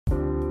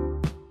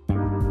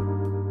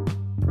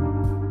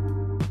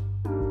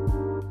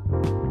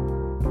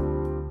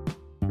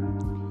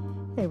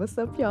what's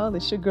up, y'all?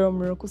 It's your girl,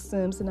 Miracle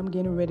Sims, and I'm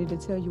getting ready to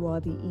tell you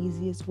all the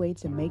easiest way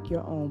to make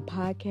your own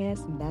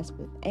podcast, and that's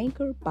with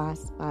Anchor by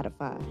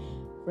Spotify.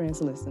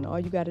 Friends, listen, all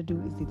you got to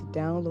do is either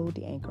download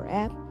the Anchor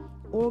app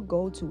or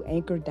go to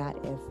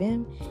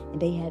anchor.fm, and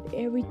they have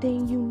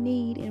everything you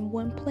need in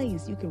one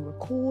place. You can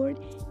record,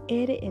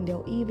 edit, and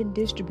they'll even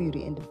distribute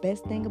it. And the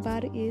best thing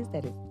about it is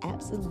that it's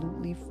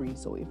absolutely free.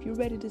 So if you're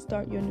ready to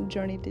start your new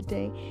journey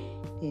today,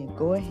 then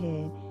go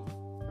ahead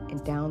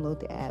and download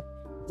the app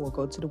or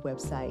go to the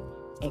website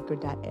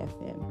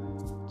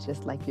anchor.fm,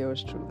 just like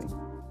yours truly.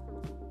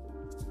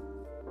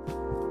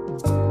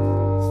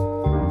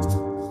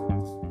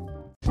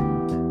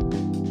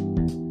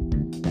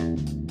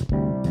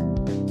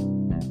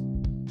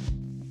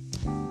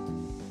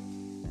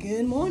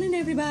 Good morning,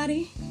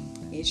 everybody.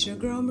 It's your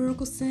girl,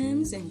 Miracle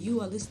Sims, and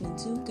you are listening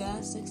to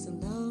God, Sex,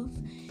 and Love,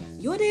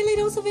 your daily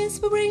dose of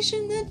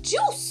inspiration, the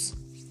juice.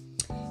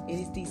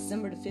 It is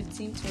December the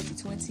 15th,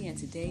 2020, and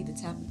today the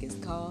topic is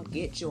called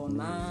Get Your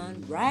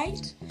Mind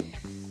Right.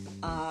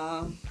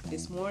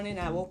 This morning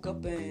I woke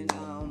up and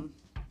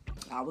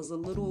I was a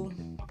little,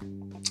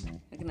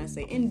 how can I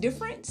say,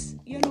 indifferent,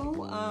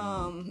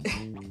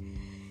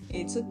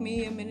 It took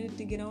me a minute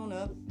to get on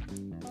up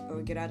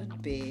or get out of the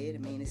bed. I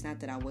mean, it's not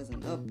that I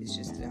wasn't up, it's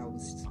just that I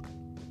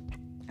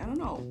don't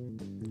know,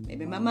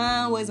 maybe my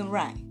mind wasn't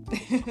right.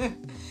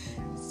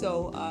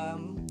 So,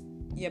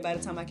 by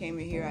the time I came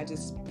in here, I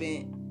just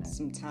spent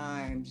some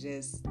time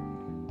just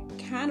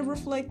kind of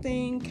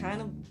reflecting, kind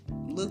of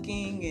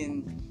looking,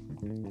 and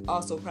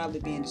also probably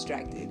being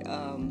distracted.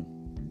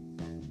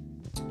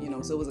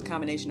 So it was a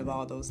combination of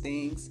all those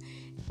things.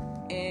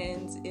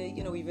 And,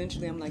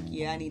 eventually I'm like,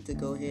 I need to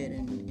go ahead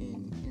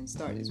and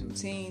start this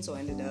routine. So I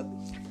ended up,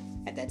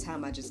 at that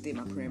time, I just did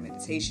my prayer and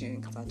meditation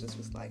because I just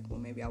was like,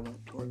 well, maybe I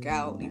won't work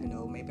out, even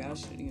though maybe I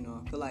should,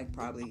 I feel like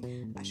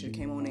probably I should have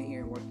came on in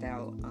here and worked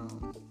out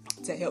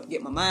to help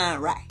get my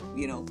mind right,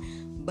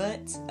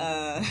 But,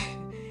 I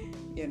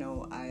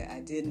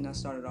did, and I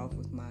started off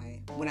with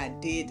when I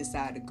did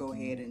decide to go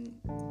ahead and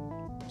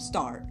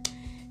start,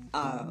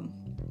 I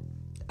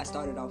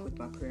started off with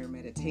my prayer and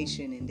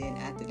meditation, and then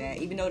after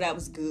that, even though that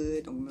was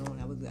good,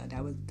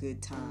 that was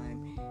good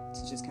time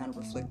to just kind of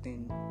reflect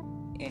and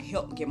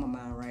help get my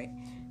mind right.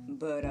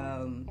 But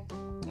I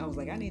was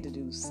like, I need to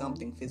do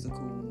something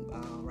physical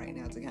right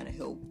now to kind of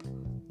help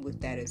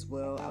with that as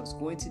well. I was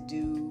going to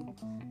do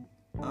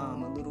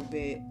a little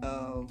bit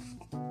of,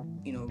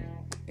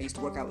 I used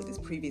to work out with this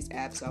previous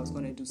app, so I was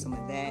going to do some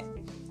of that,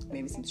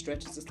 maybe some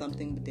stretches or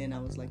something. But then I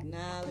was like,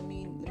 nah, let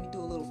me do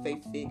a little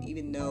Faith Fit,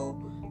 even though,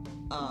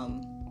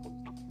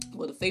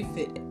 the Faith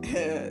Fit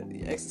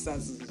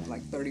exercises is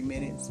like 30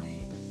 minutes.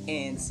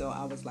 And so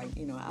I was like,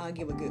 I'll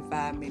give a good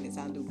 5 minutes.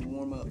 I'll do the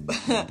warm up.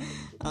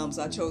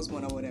 So I chose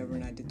one or whatever,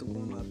 and I did the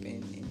warm up,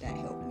 and that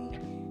helped me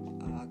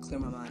clear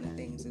my mind of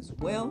things as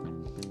well.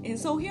 And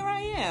so here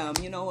I am.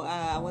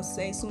 I want to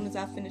say, as soon as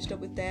I finished up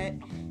with that,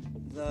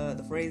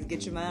 the phrase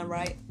 "get your mind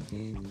right"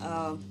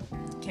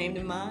 came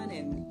to mind,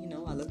 and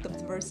I looked up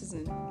the verses,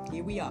 and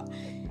here we are.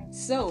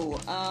 So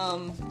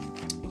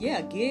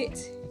get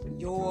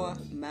your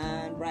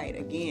mind right.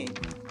 Again,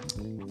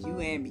 you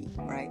and me,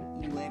 right?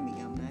 You and me.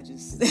 I'm not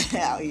just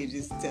out here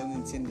just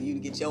telling you to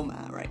get your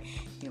mind right.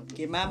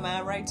 Get my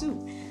mind right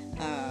too.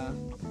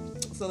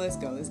 So let's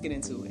go. Let's get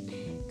into it.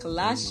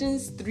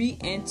 Colossians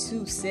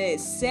 3:2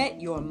 says, "Set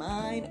your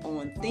mind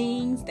on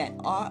things that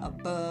are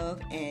above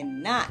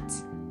and not."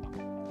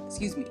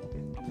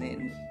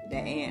 Then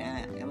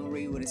I'm gonna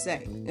read what it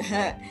says.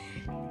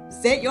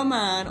 Set your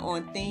mind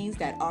on things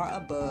that are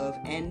above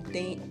and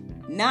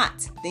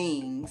not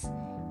things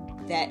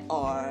that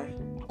are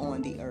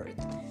on the earth.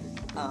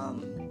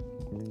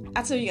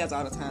 I tell you guys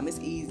all the time, it's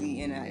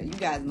easy, and you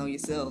guys know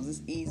yourselves,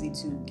 it's easy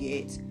to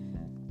get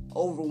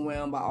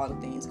overwhelmed by all the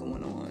things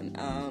going on.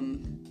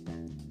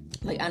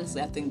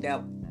 Honestly, I think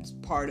that was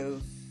part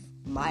of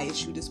my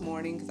issue this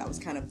morning, because I was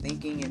kind of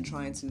thinking and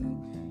trying to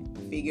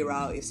figure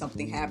out if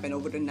something happened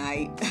over the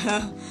night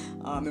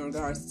in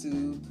regards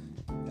to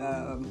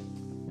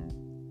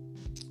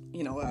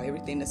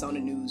everything that's on the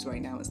news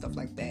right now and stuff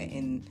like that.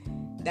 And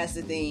that's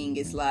the thing,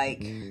 it's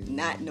like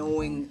not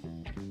knowing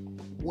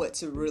what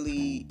to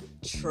really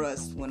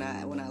trust when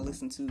I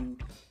listen to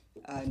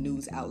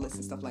news outlets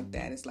and stuff like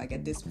that. It's like,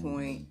 at this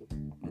point,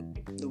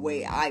 the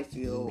way I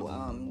feel,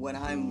 what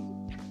I'm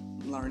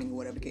learning,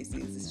 whatever the case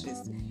is,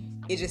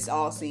 it just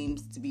all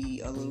seems to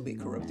be a little bit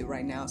corrupted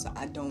right now. So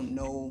I don't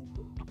know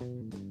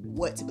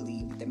what to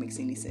believe, if that makes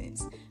any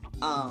sense.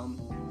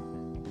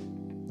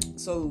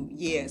 So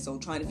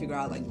trying to figure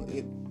out, like,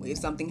 if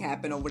something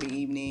happened over the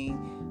evening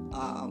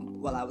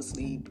while I was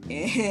asleep,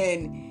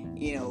 and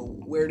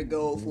where to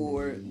go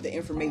for the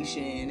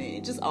information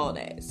and just all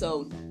that.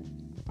 So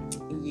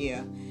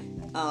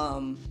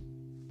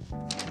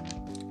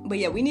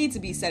we need to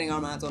be setting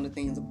our minds on the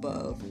things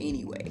above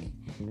anyway.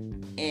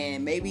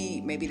 And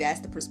maybe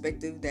that's the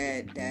perspective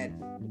that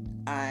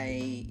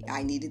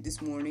I needed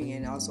this morning,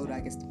 and also,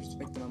 I guess, the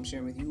perspective I'm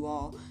sharing with you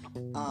all.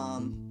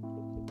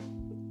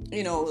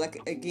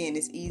 Again,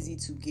 it's easy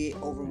to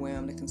get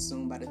overwhelmed and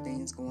consumed by the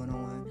things going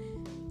on.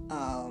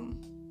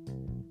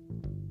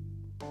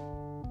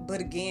 But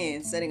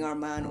again, setting our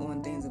mind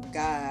on things of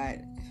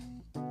God,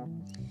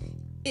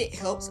 it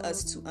helps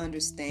us to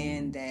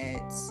understand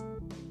that,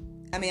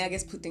 I mean, I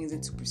guess put things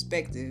into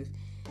perspective.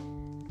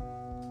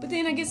 But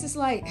then I guess it's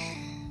like,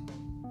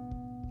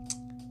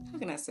 how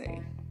can I say?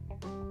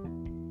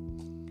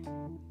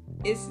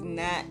 It's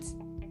not,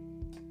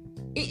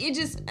 it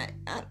just,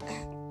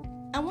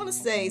 I want to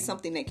say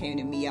something that came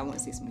to me, I want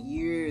to say some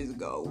years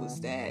ago, was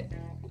that,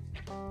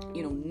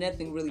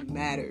 nothing really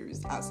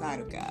matters outside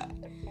of God.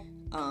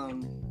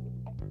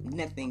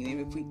 Nothing.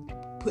 And if we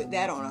put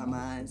that on our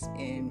minds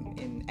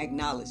and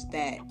acknowledge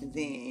that,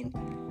 then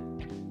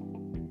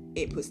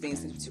it puts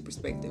things into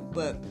perspective.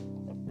 But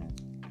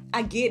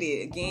I get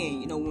it.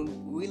 Again,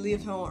 when we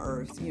live here on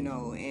earth,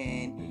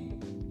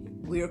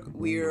 and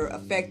we're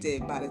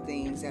affected by the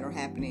things that are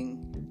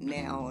happening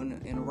now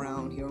and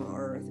around here on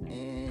earth,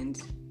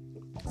 and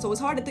so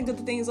it's hard to think of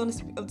the things of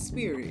the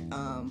spirit.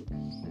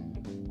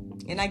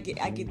 And I get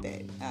that.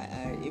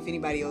 If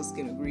anybody else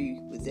can agree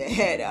with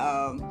that,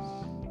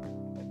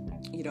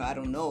 I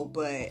don't know,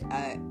 but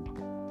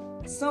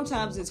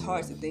sometimes it's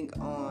hard to think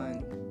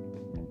on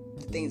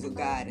the things of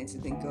God and to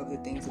think of the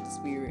things of the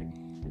Spirit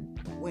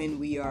when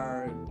we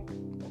are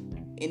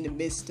in the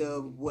midst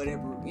of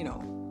whatever,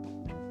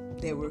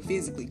 that we're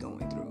physically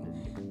going through.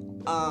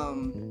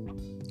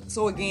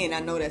 So again, I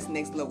know that's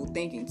next level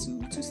thinking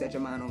to set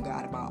your mind on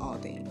God about all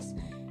things.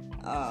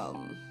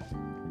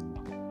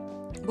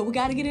 But we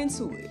got to get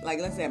into it. Like,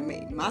 let's say,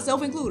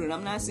 myself included,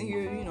 I'm not sitting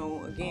here,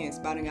 again,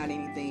 spouting out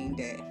anything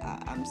that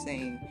I'm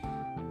saying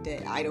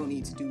that I don't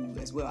need to do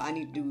as well. I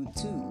need to do it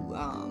too.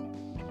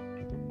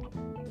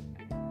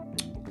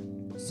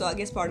 So I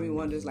guess part of me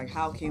wonders, like,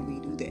 how can we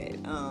do that?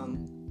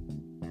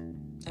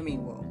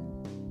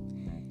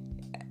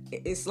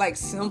 It's like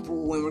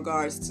simple in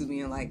regards to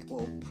being like,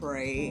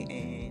 pray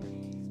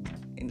and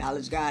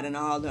acknowledge God in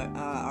all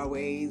our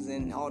ways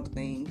and all the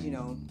things,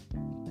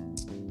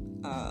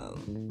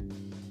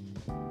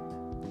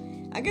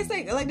 I guess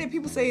like that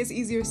people say it's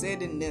easier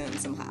said than done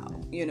somehow,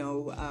 we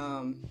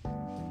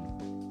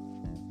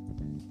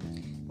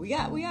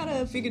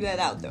gotta figure that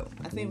out though.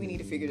 I think we need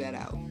to figure that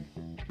out,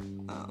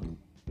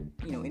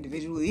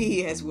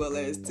 individually as well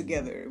as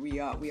together.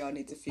 We all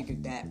need to figure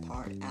that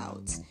part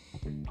out.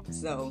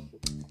 So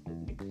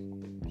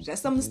that's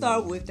something to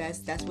start with.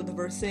 That's what the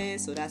verse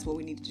says. So that's what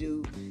we need to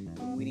do.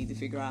 We need to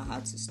figure out how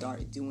to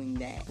start doing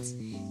that.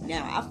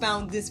 Now, I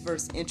found this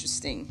verse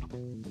interesting.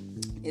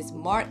 It's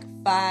Mark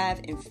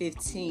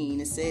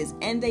 5:15. It says,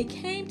 "And they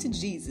came to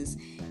Jesus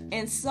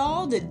and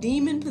saw the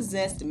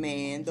demon-possessed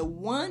man, the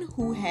one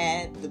who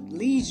had the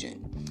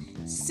legion,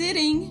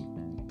 sitting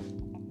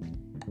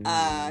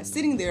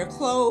there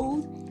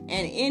clothed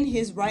and in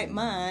his right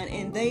mind,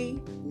 and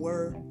they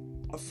were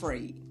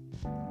afraid."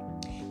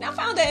 Now, I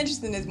found that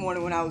interesting this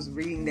morning when I was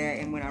reading that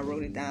and when I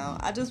wrote it down.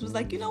 I just was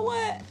like, you know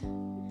what?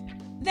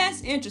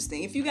 That's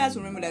interesting. If you guys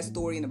remember that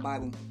story in the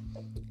Bible,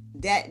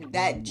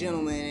 that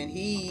gentleman, and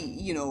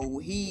he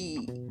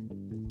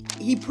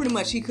pretty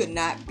much, he could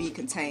not be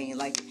contained.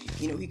 Like,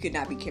 he could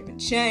not be kept in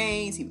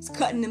chains. He was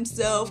cutting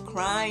himself,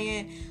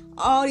 crying,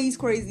 all these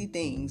crazy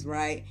things,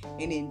 right?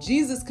 And then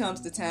Jesus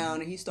comes to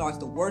town and he starts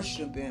to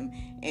worship him,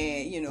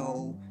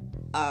 and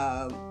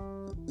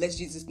lets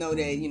Jesus know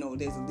that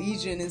there's a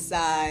legion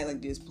inside,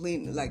 like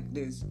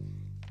there's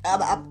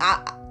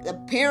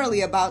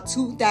apparently about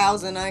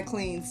 2,000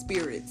 unclean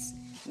spirits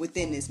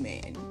within this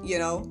man,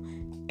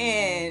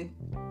 and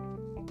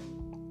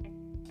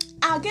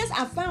I guess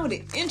I found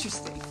it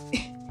interesting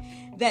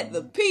that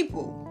the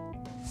people,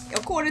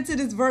 according to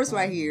this verse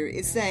right here,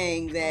 is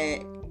saying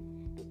that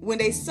when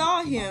they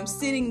saw him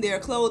sitting there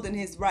clothed in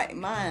his right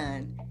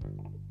mind,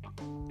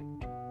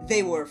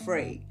 they were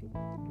afraid.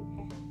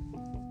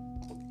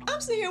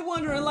 I'm sitting here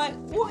wondering, like,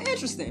 well,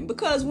 interesting,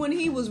 because when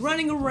he was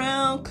running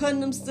around,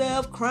 cutting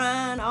himself,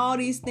 crying, all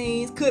these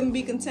things, couldn't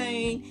be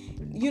contained,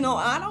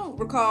 I don't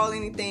recall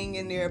anything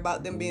in there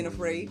about them being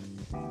afraid.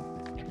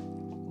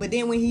 But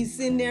then when he's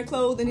sitting there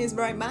clothed in his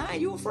right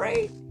mind, you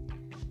afraid?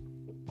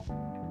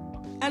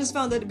 I just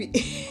found that to be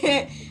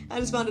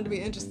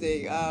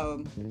interesting.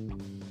 I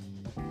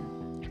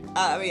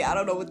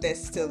don't know what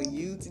that's telling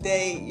you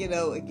today.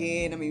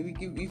 Again,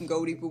 you can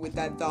go deeper with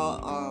that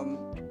thought.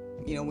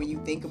 When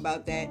you think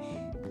about that.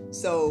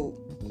 So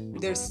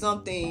there's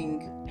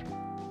something,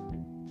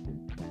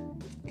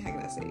 how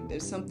can I say?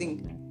 There's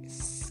something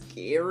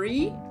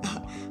scary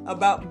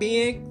about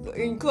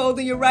being clothed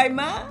in your right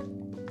mind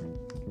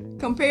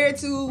compared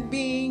to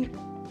being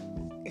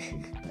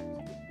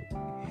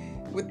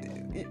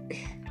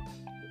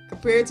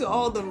compared to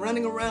all the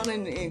running around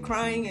and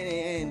crying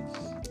and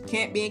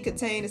can't be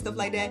contained and stuff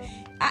like that.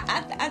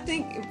 I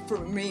think for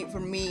me,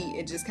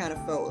 it just kind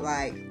of felt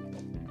like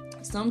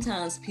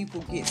sometimes people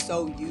get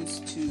so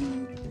used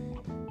to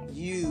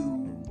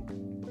you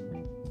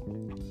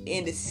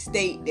in the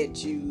state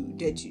that you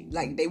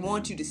like. They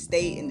want you to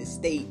stay in the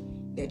state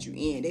that you're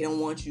in. They don't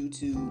want you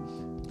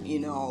to,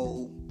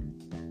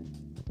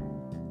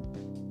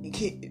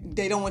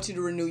 they don't want you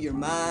to renew your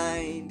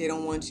mind. They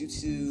don't want you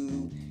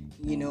to,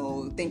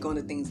 think on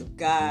the things of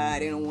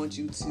God. They don't want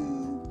you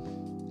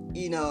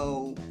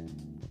to,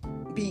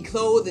 be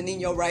clothed and in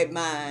your right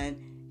mind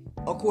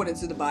according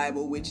to the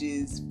Bible, which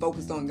is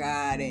focused on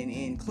God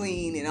and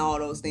clean and all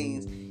those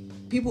things.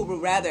 People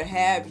would rather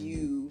have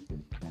you,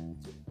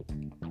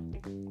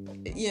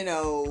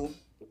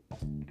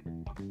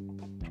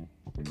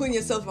 putting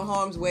yourself in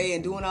harm's way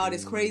and doing all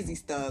this crazy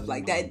stuff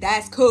like that.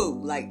 That's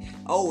cool. Like,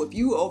 if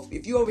you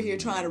over here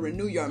trying to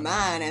renew your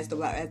mind as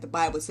the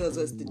Bible tells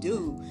us to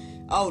do,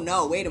 oh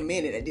no, wait a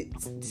minute,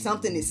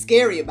 something is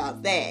scary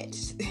about that.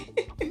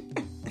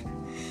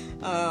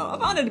 I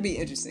found that to be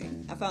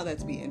interesting.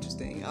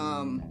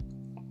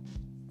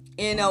 And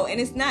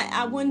it's not,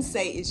 I wouldn't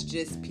say it's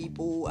just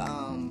people,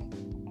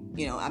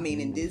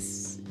 in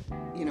this,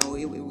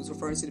 it was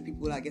referring to the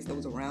people, I guess, that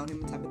was around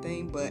him type of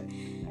thing. But,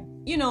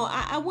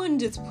 I wouldn't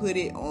just put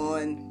it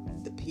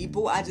on the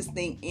people. I just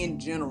think in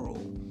general,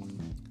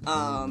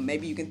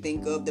 maybe you can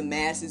think of the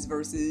masses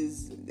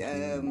versus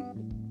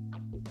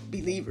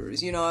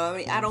believers.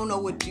 I don't know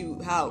what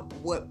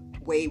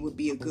way would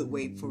be a good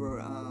way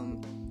for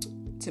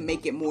to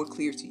make it more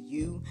clear to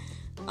you.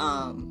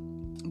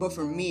 But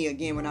for me,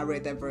 again, when I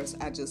read that verse,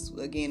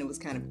 it was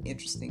kind of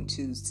interesting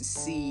to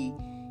see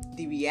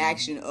the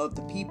reaction of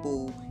the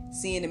people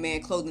seeing the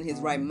man clothed in his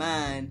right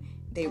mind.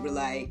 They were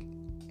like,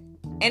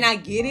 and I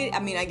get it. I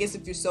mean, I guess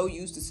if you're so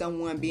used to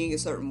someone being a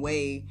certain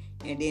way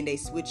and then they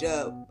switch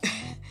up,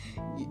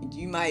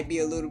 you might be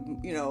a little,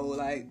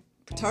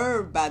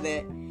 perturbed by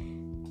that.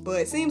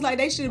 But it seems like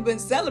they should have been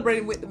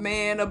celebrating with the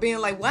man or being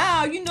like,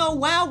 wow,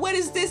 what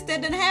is this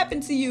that didn't happen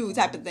to you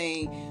type of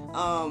thing.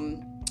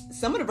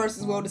 Some of the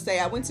verses go to say,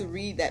 I went to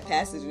read that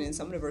passage, and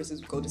some of the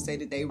verses go to say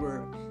that they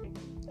were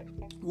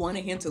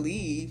wanting him to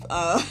leave.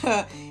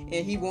 And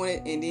then he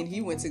went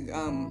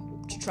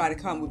to try to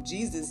come with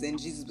Jesus, and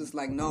Jesus was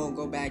like, no,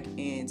 go back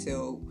and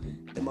tell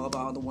them about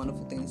all the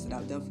wonderful things that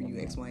I've done for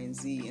you, X, Y, and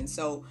Z. And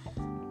so,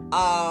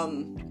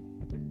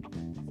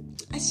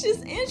 it's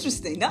just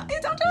interesting. Don't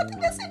y'all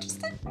think that's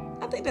interesting?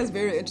 I think that's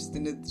very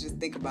interesting to just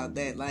think about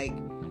that. Like,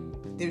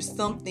 there's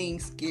something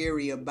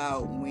scary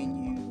about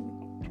when you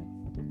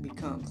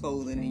become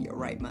clothed in your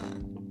right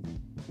mind.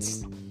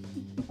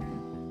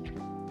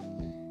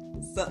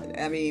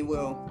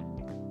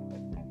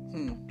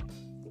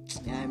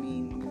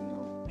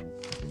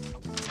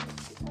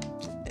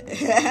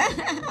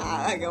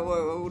 I got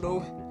one.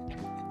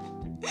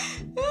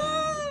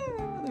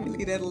 Let me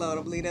leave that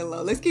alone.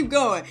 Let's keep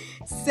going.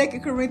 2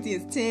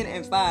 Corinthians 10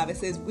 and 5. It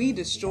says, we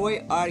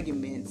destroy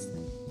arguments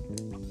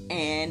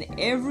and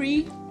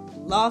every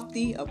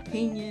lofty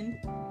opinion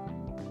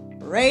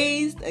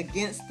raised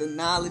against the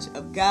knowledge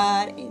of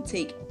God, and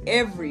take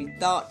every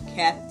thought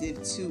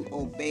captive to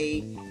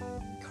obey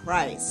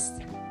Christ.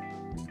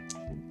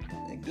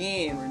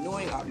 Again,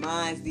 renewing our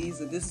minds.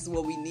 This is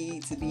what we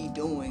need to be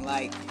doing.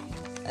 Like,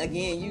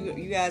 again,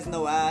 you guys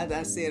know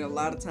I said a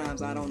lot of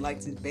times I don't like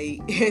to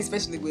debate,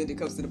 especially when it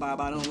comes to the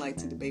Bible. I don't like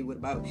to debate with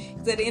the Bible.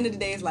 Because at the end of the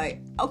day, it's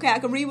like, okay, I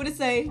can read what it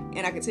say,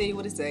 and I can tell you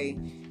what it say.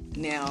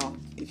 Now,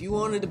 if you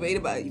want to debate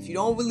about it, if you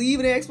don't believe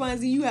in X, Y,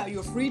 and Z,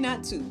 you're free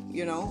not to,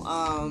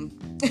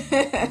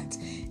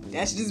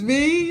 That's just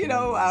me,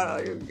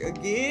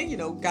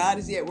 again, God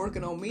is yet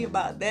working on me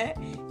about that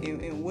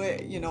and what,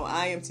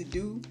 I am to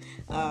do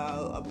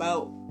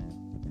about,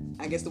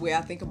 I guess, the way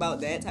I think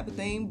about that type of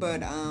thing.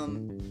 But,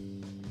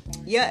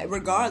 yeah,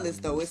 regardless,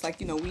 though, it's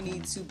like, we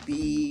need to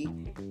be,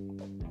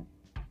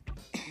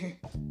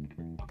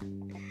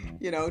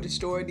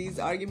 destroy these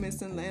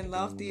arguments and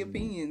lofty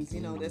opinions,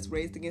 that's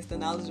raised against the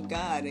knowledge of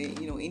God. And,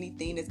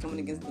 anything that's coming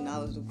against the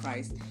knowledge of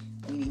Christ,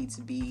 we need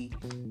to be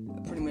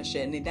pretty much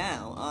shutting it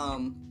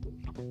down.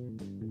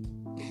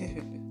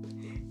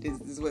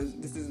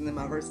 This isn't in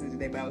my verses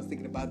today, but I was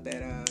thinking about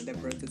that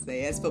verse to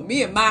say, as for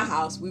me and my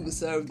house, we will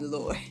serve the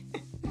Lord.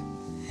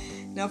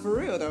 Now, for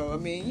real, though,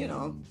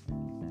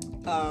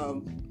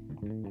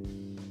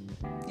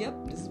 yep,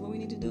 this is what we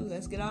need to do.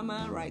 Let's get our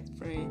mind right,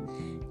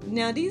 friend.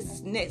 Now,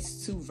 these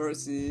next two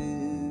verses,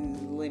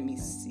 let me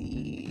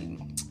see.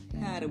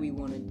 How do we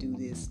want to do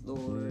this,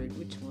 Lord?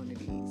 Which one of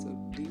these? So,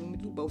 do you want me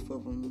to do both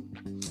of them?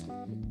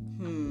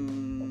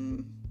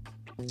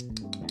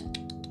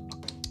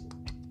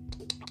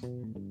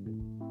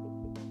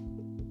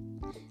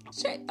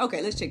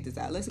 Okay, let's check this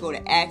out. Let's go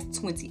to Acts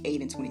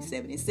 28 and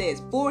 27. It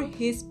says, For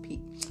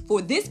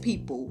this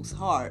people's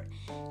heart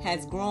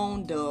has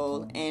grown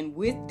dull, and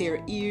with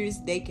their ears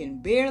they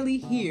can barely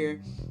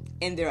hear,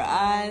 and their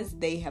eyes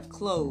they have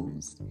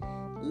closed,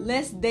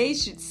 lest they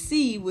should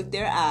see with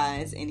their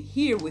eyes, and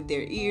hear with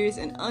their ears,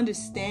 and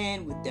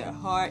understand with their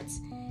hearts,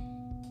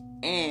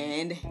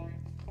 and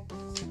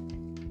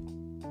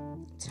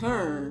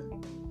turn.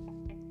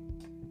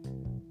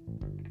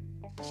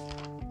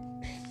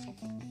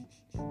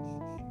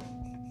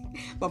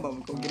 My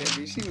mama gonna get at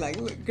me. She like,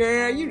 look,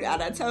 girl,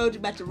 I told you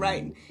about your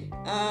writing.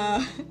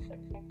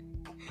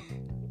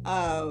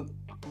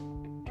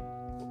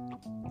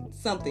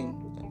 Something.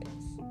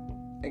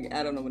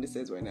 I don't know what it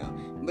says right now.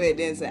 But it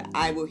then said,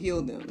 I will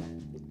heal them.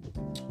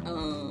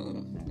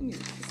 Let me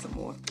look at some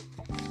more.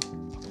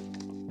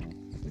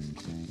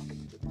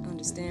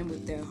 understand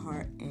with their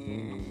heart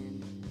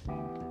and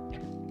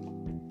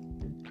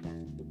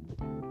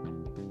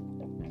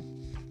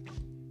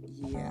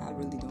yeah, I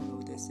really don't know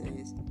what that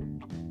says.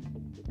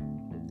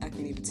 I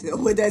can't even tell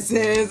what that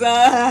says.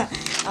 I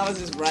was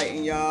just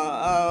writing,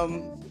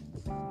 y'all.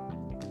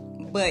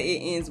 But it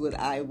ends with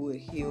I would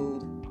heal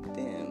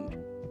them.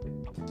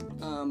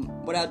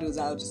 What I'll do is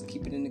I'll just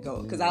keep it in the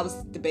Go, because I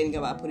was debating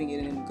about putting it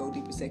in the Go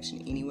Deeper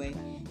section anyway.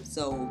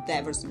 So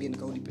that verse would be in the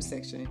Go Deeper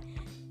section.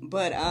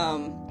 But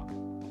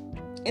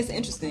it's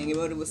interesting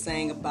what it was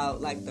saying about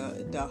like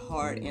the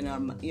heart and our,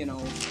 you know,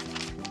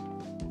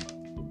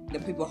 the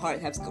people's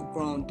heart has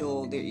grown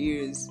dull, their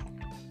ears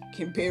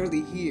can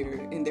barely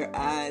hear, and their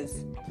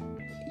eyes,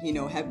 you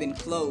know, have been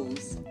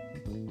closed.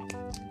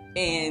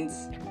 And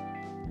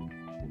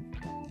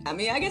I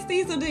mean, I guess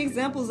these are the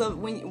examples of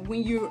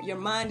when your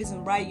mind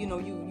isn't right, you know,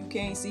 you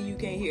can't see, you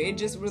can't hear. It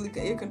just really,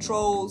 it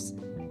controls,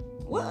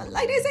 well,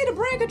 like they say, the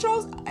brain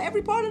controls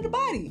every part of the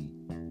body,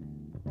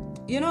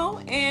 you know?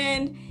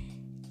 And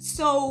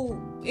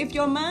so if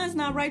your mind's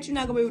not right, you're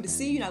not going to be able to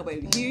see, you're not going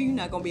to be able to hear, you're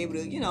not going to be able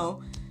to, you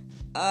know,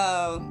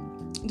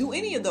 do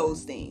any of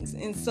those things.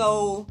 And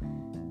so,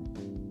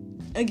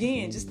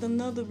 again, just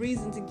another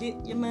reason to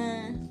get your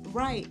mind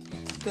right,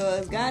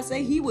 because God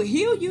said he will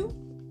heal you,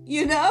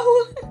 you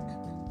know?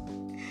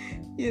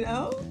 You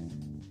know?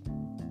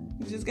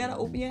 You just got to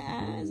open your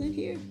eyes and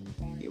hear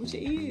with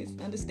your ears,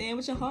 understand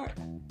with your heart.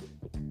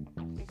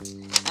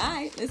 All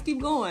right, let's keep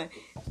going.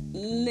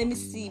 Let me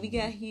see. We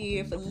got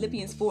here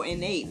Philippians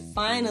 4:8.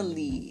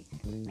 Finally,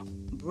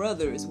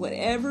 brothers,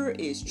 whatever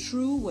is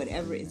true,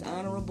 whatever is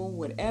honorable,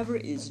 whatever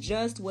is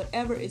just,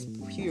 whatever is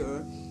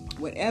pure,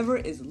 whatever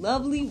is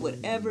lovely,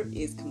 whatever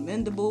is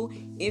commendable,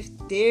 if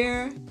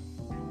there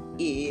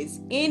is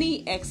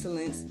any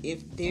excellence,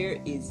 if there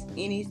is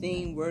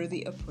anything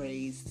worthy of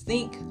praise,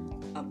 think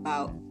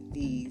about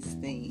these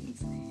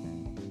things.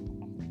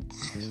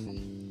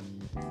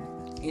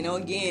 You know,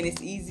 again,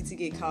 it's easy to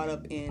get caught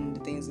up in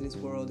the things of this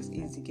world. It's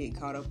easy to get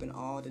caught up in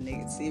all the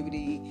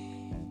negativity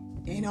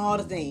and all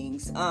the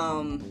things.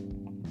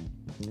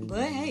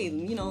 But hey,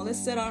 you know,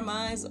 let's set our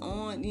minds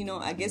on, you know,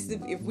 I guess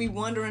if we're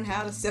wondering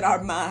how to set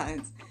our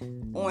minds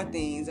on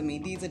things, I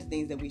mean, these are the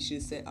things that we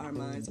should set our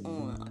minds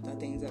on. The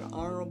things that are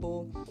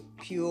honorable,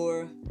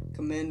 pure,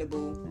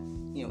 commendable,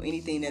 you know,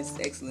 anything that's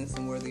excellence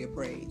and worthy of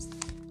praise.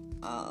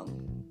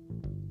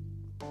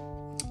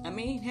 I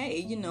mean, hey,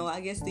 you know, I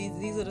guess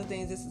these are the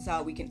things, this is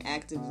how we can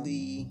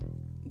actively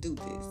do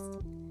this.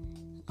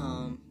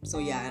 So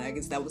yeah, and I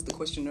guess that was the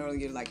question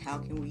earlier, like how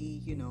can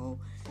we, you know,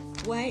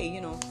 well, hey, you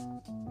know,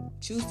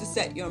 choose to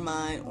set your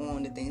mind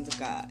on the things of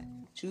God.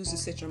 Choose to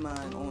set your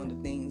mind on the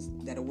things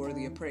that are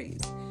worthy of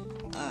praise.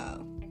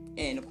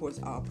 And of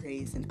course, all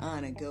praise and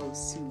honor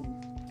goes to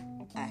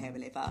our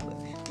Heavenly Father,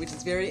 which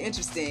is very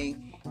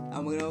interesting.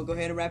 I'm going to go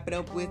ahead and wrap it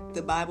up with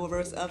the Bible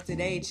verse of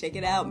today. Check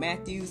it out.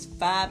 Matthew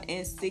 5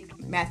 and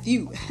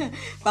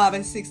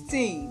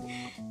 16.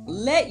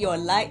 Let your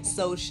light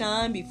so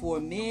shine before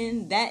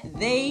men that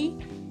they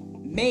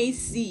may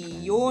see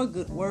your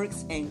good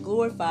works and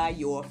glorify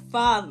your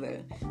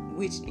Father,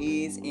 which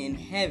is in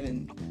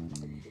heaven.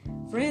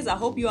 Friends, I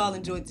hope you all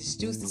enjoyed this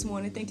juice this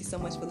morning. Thank you so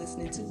much for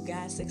listening to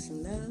God, Sex,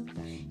 and Love,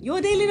 your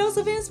daily dose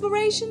of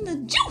inspiration, the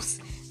juice.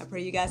 I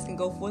pray you guys can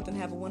go forth and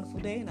have a wonderful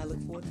day, and I look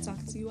forward to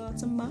talking to you all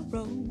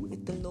tomorrow,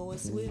 if the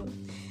Lord's will.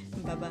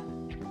 Bye-bye.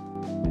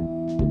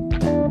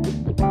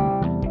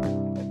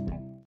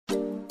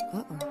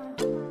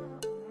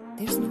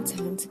 There's no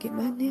time to get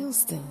my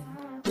nails done.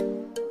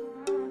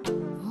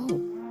 Oh,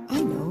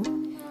 I know.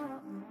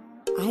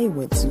 I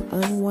went to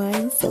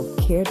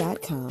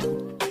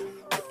unwindselfcare.com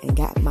and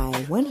got my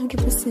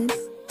 100%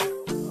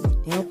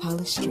 nail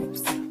polish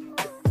strips.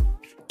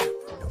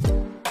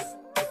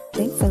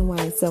 Thanks,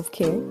 Unwind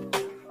Self-Care.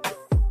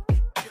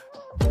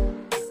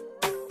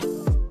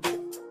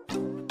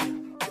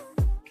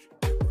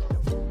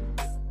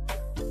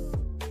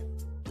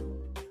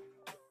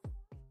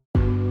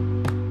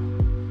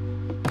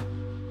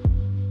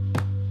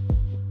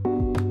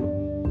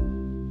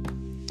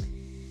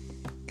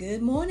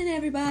 Good morning,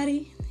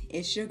 everybody.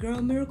 It's your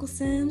girl, Miracle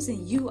Sims,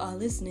 and you are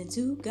listening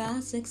to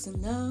God, Sex,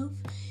 and Love,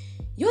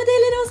 your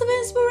daily dose of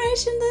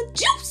inspiration, the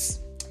juice.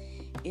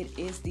 It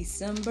is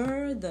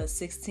December the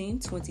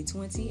 16th,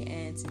 2020,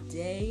 and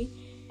today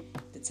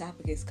the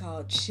topic is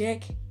called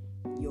Check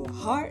Your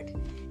Heart.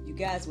 You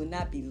guys would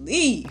not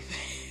believe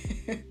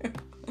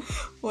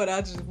what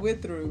I just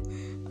went through.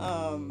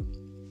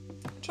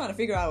 Trying to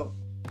figure out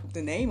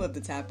the name of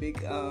the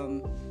topic.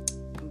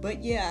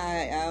 But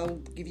yeah, I'll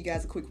give you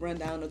guys a quick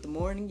rundown of the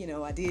morning. You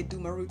know, I did do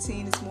my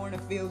routine this morning.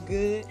 I feel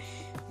good.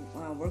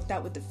 Worked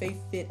out with the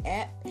Faith Fit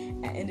app.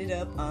 I ended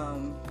up,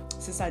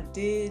 since I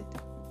did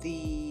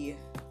the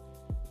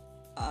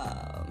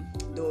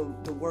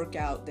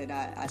workout that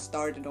I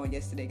started on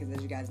yesterday, because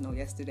as you guys know,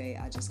 yesterday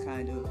I just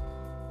kind of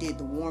did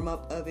the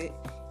warm-up of it.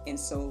 And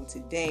so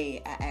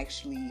today I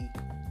actually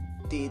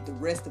did the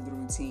rest of the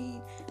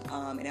routine,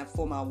 and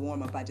for my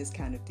warm-up I just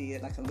kind of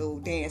did like a little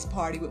dance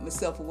party with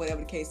myself or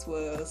whatever the case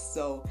was.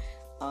 So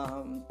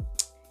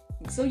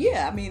So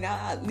yeah, I mean,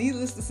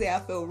 needless to say, I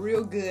felt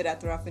real good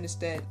after I finished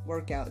that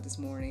workout this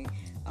morning.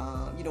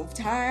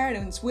 Tired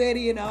and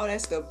sweaty and all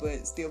that stuff,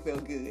 but still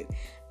felt good.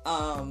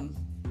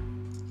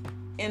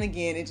 And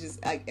again,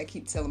 I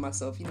keep telling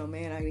myself,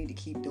 man, I need to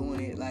keep doing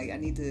it. Like, I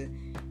need to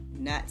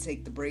not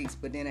take the breaks.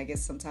 But then I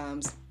guess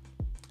sometimes,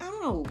 I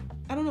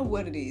don't know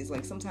what it is.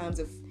 Like, sometimes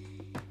if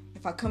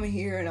I come in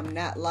here and I'm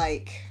not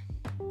like,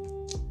 I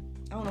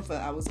don't know if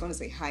I was going to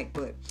say hype,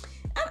 but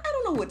I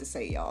don't know what to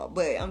say, y'all.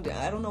 But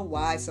I don't know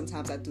why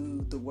sometimes I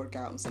do the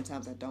workout and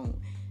sometimes I don't.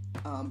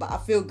 But I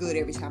feel good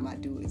every time I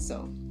do it.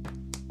 So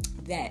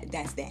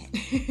that's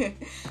that.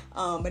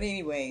 But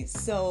anyway,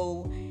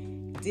 so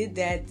did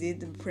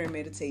the prayer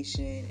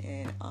meditation.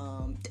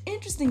 And the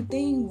interesting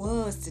thing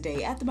was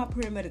today, after my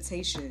prayer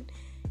meditation,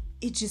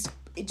 it just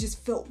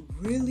felt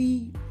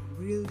really,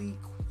 really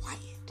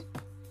quiet.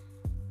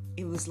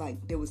 It was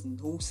like there was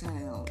no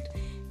sound.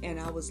 And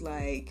I was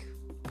like,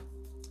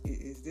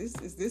 is this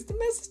the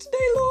message today,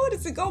 Lord?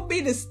 Is it gonna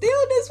be the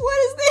stillness? What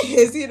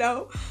is this?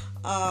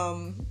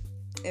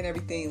 And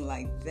everything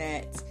like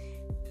that.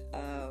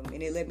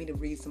 And it led me to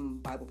read some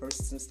Bible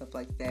verses and stuff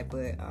like that.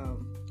 But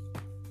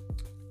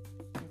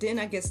then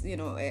I guess,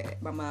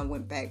 my mind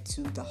went back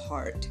to the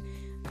heart.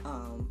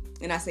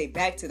 And I say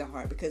back to the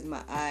heart because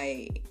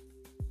I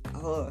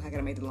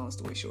gotta make the long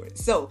story short.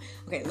 So,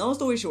 okay, long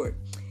story short.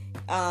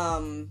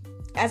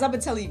 As I've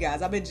been telling you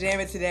guys, I've been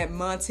jamming to that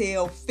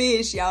Montel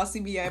Fish. Y'all see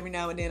me every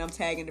now and then. I'm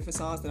tagging different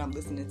songs that I'm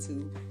listening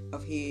to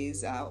of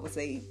his. I would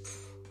say,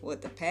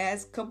 the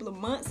past couple of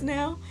months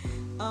now.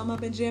 I've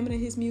been jamming to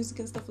his music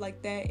and stuff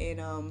like that.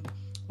 And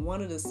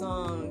one of the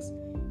songs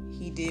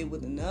he did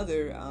with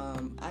another,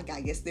 I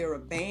guess they're a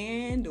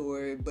band,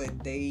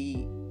 but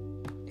they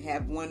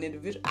have one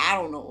individual. I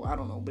don't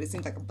know. But it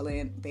seems like a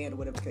band or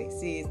whatever the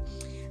case is.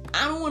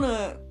 I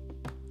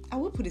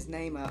would put his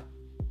name out.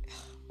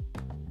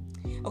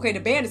 Okay, the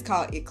band is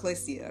called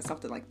Ecclesia or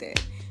something like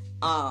that.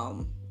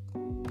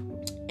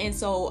 And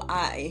so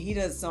he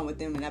does a song with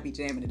them and I be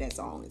jamming to that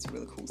song. It's a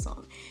really cool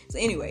song. So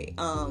anyway,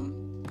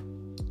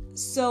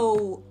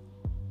 so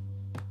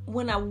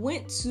when I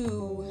went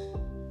to,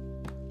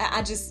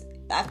 I just,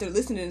 after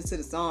listening to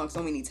the song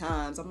so many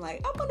times, I'm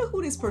like, I wonder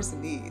who this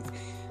person is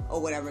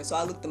or whatever. So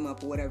I looked them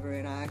up or whatever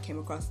and I came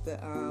across the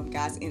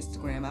guy's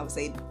Instagram. I would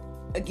say,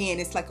 again,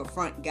 it's like a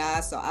front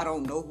guy, so I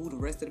don't know who the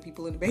rest of the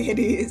people in the band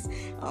is,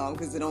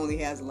 because it only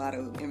has a lot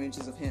of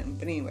images of him.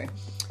 But anyway,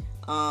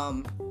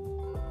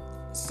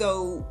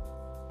 so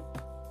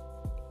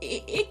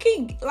it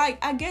can,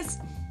 like, I guess,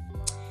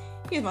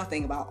 here's my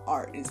thing about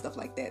art and stuff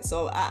like that.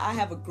 So I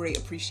have a great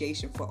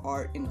appreciation for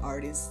art and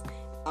artists.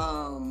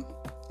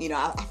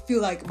 I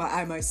feel like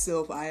I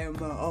myself, I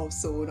am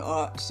also an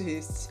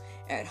artist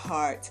at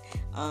heart.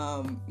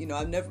 I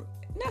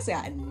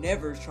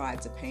never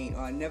tried to paint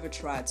or I never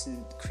tried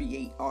to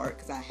create art,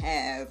 because I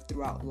have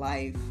throughout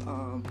life,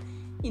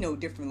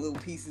 different little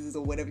pieces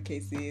or whatever the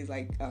case is.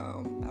 Like,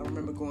 I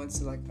remember going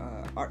to like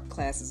art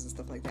classes and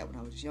stuff like that when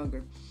I was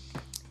younger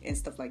and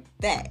stuff like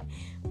that.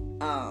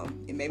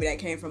 And maybe that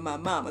came from my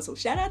mama. So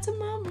shout out to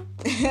mama.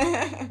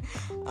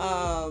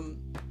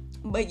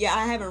 But yeah,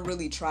 I haven't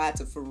really tried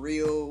to for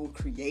real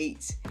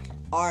create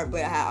art,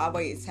 but I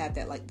always had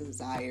that like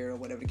desire or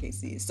whatever the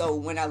case is. So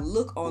when I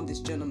look on this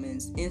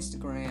gentleman's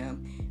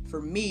Instagram,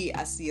 for me,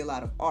 I see a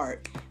lot of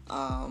art,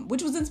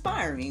 which was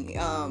inspiring.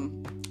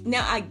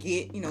 Now I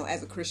get,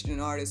 as a Christian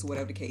artist,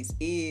 whatever the case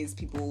is,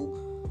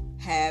 people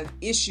have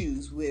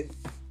issues with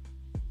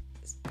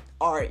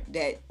art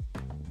that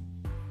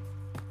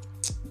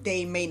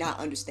they may not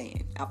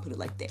understand. I'll put it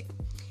like that.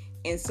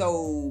 And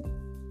so,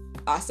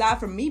 aside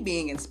from me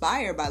being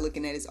inspired by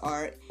looking at his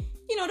art,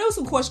 there was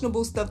some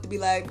questionable stuff to be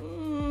like,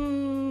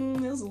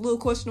 it was a little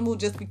questionable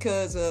just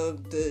because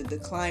of the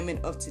climate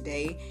of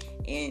today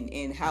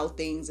and how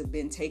things have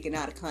been taken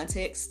out of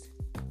context.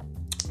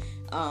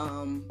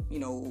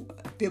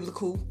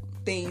 Biblical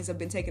things have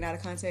been taken out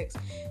of context.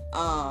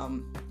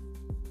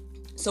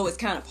 So it's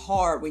kind of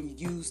hard when you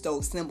use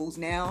those symbols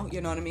now, you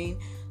know what I mean?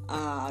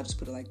 I'll just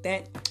put it like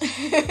that.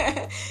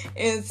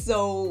 And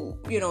so,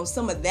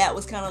 some of that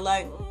was kind of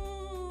like,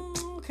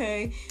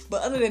 okay.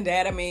 But other than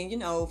that, I mean,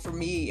 for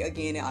me,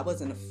 again, I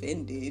wasn't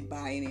offended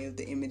by any of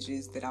the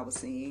images that I was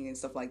seeing and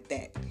stuff like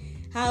that.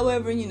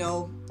 However,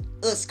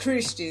 us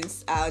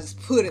Christians, I'll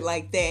just put it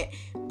like that,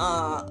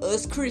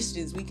 us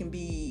Christians, we can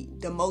be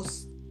the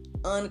most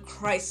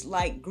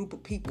un-Christ-like group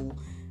of people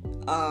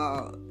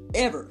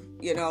ever,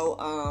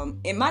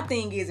 and my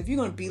thing is, if you're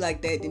gonna be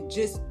like that, then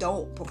just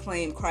don't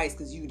proclaim Christ,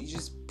 because you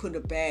just put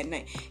a bad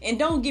name. And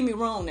don't get me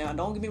wrong,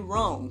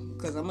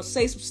 because I'm gonna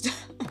say some stuff.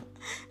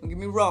 Don't get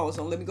me wrong,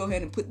 so let me go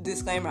ahead and put the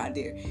disclaimer out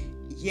there.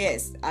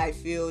 Yes, I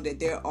feel that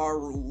there are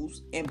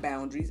rules and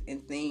boundaries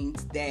and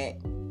things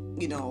that,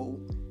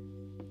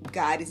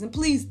 God isn't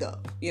pleased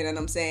of. You know what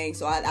I'm saying?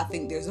 So I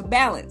think there's a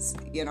balance.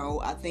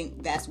 I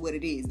think that's what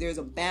it is. There's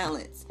a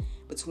balance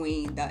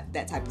between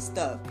that type of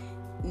stuff.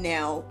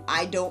 Now,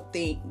 I don't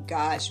think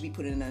God should be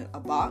put in a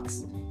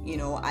box.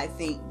 I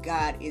think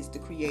God is the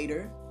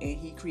creator and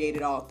he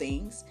created all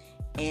things.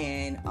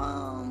 And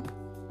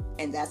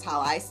And that's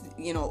how he's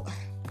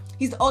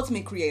the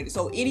ultimate creator.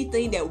 So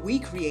anything that we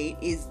create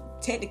is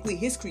technically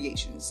his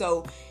creation.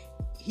 So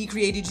he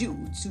created you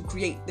to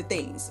create the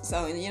things.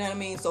 So, you know what I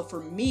mean? So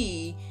for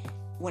me,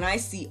 when I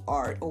see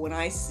art, or when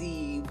I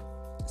see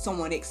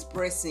someone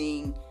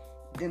expressing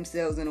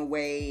themselves in a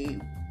way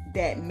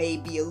that may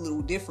be a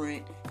little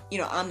different,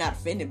 I'm not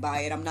offended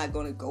by it. I'm not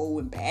going to go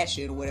and bash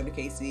it or whatever the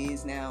case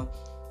is. Now,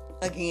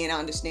 again, I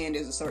understand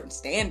there's a certain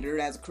standard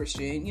as a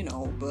Christian,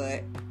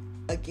 but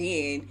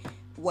again,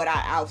 what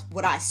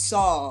I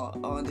saw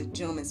on the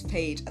gentleman's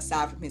page,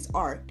 aside from his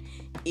art,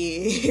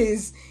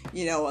 is,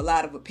 a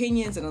lot of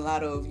opinions and a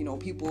lot of,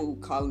 people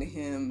calling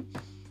him,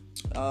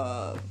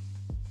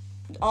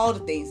 all the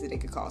things that they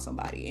could call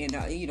somebody. And,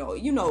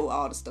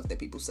 all the stuff that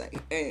people say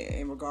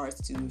in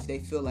regards to if they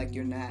feel like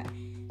you're not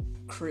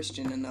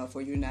Christian enough,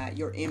 or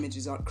your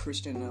images aren't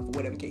Christian enough, or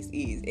whatever the case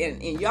is.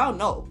 And y'all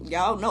know,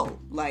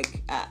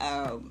 like,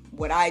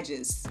 what I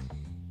just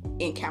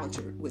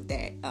encountered with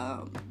that,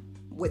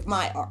 with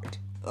my art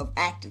of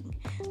acting.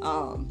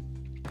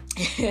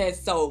 And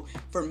so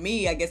for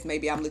me, I guess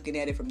maybe I'm looking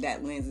at it from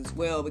that lens as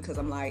well, because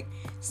I'm like,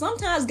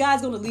 sometimes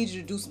God's going to lead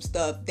you to do some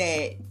stuff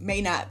that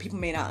people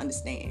may not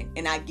understand.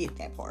 And I get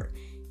that part.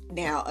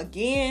 Now,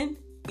 again,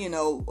 and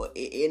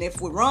if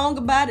we're wrong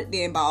about it,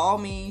 then by all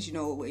means,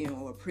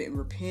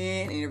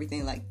 repent and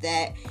everything like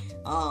that.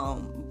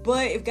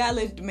 But if God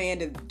led the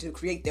man to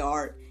create the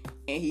art,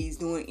 and he's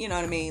doing,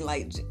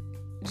 like,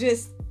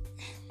 just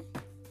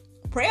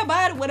pray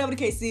about it, whatever the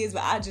case is.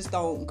 But I just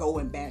don't go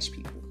and bash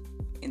people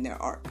in their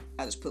art.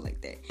 I just put it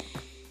like that.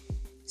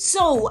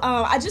 So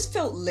I just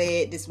felt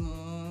led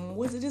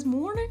was it this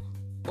morning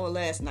or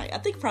last night? I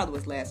think it probably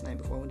was last night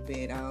before I went to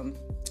bed. I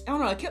don't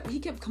know. He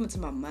kept coming to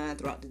my mind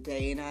throughout the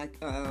day, and I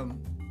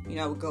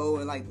would go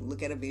and like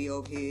look at a video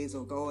of his,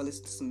 or go and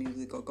listen to some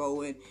music, or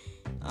go and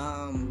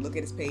look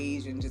at his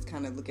page and just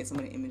kind of look at some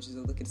of the images,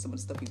 or look at some of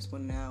the stuff he was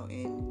putting out,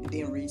 and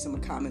then read some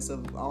of the comments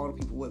of all the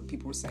people, what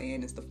people were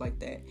saying and stuff like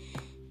that.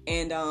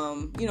 And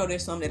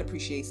there's some that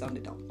appreciate, some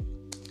that don't.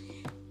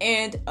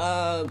 And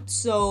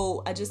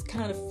so I just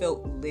kind of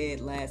felt led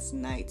last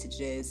night to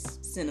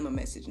just send him a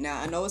message. Now,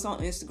 I know it's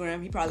on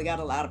Instagram. He probably got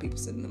a lot of people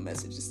sending him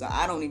messages, so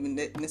I don't even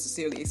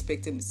necessarily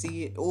expect him to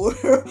see it or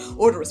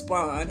to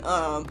respond.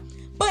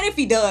 But if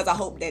he does, I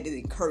hope that it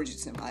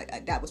encourages him.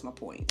 That was my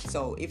point.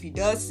 So if he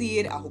does see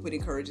it, I hope it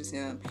encourages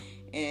him.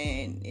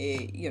 And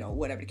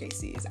whatever the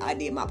case is, I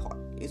did my part,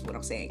 is what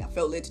I'm saying. I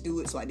felt led to do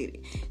it, so I did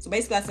it. So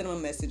basically, I sent him a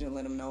message and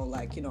let him know,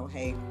 like,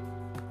 hey,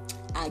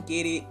 I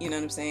get it, you know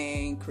what I'm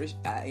saying?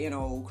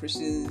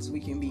 Christians, we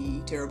can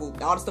be terrible.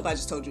 All the stuff I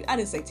just told you. I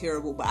didn't say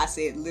terrible, but I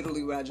said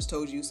literally what I just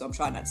told you, so I'm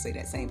trying not to say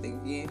that same thing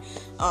again.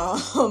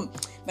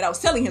 But I was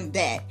telling him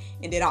that,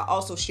 and then I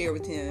also shared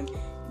with him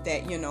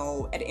that,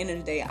 at the end of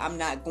the day, I'm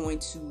not going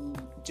to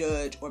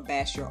judge or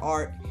bash your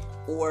art,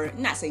 or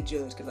not say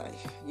judge, because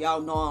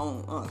y'all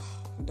know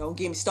don't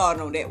get me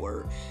started on that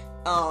word.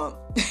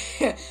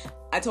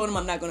 I told him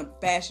I'm not going to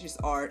bash his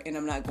art, and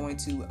I'm not going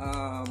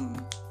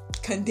to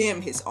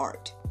condemn his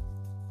art,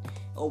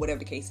 or whatever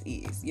the case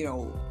is.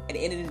 At the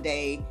end of the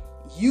day,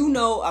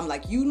 I'm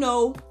like,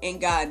 and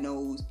God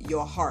knows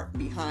your heart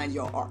behind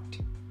your art.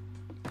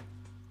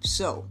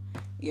 So,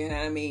 you know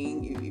what I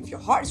mean? If your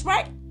heart's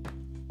right,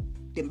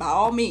 then by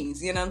all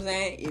means, you know what I'm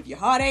saying? If your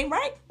heart ain't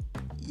right,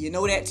 you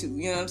know that too,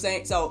 you know what I'm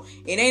saying? So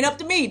it ain't up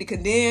to me to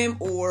condemn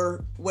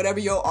or whatever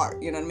your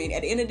art, you know what I mean?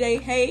 At the end of the day,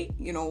 hey,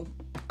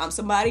 I'm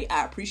somebody,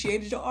 I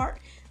appreciated your art.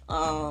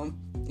 I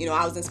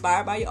was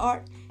inspired by your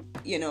art,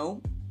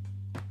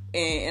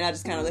 and I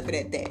just kind of left it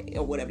at that,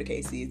 or whatever the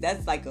case is.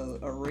 That's like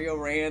a real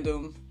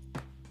random.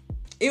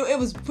 It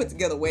was put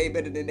together way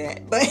better than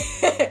that, but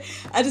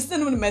I just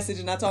sent him a message,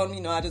 and I told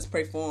him, I just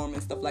pray for him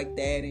and stuff like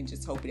that, and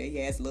just hope that he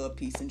has love,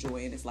 peace, and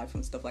joy in his life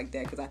and stuff like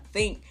that. Because I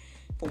think,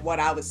 from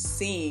what I was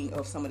seeing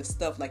of some of the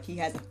stuff, like, he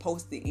hasn't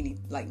posted any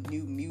like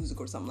new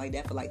music or something like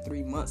that for like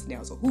 3 months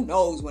now. So who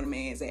knows where the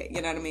man's at?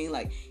 You know what I mean?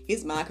 Like,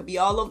 his mind could be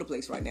all over the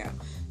place right now.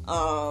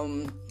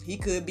 He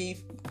could be,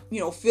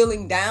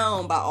 feeling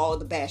down by all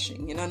the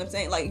bashing. You know what I'm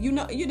saying? Like, you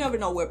never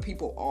know where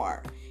people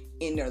are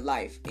in their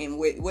life and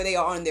where they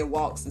are in their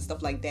walks and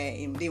stuff like that.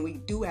 And then we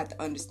do have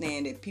to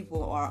understand that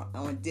people are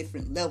on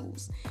different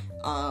levels.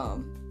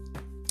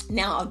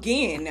 Now,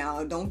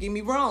 don't get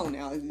me wrong.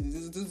 Now,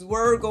 this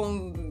word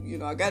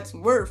I got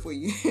some word for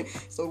you.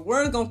 So the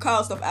word gonna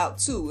call stuff out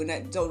too,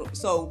 and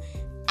so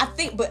I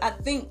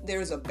think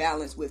there's a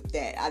balance with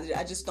that.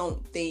 I just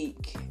don't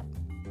think,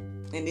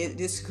 and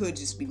this could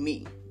just be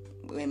me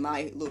in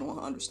my little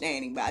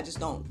understanding, but I just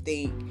don't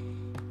think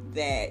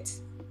that.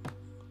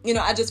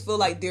 I just feel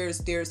like there's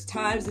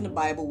times in the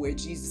Bible where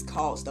Jesus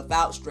called stuff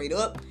out straight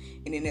up,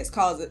 and then there's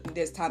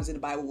times in the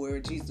Bible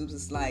where Jesus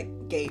was like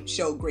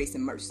showed grace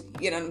and mercy.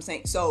 You know what I'm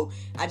saying? So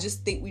I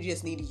just think we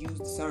just need to use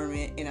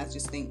discernment, and I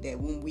just think that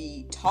when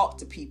we talk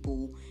to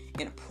people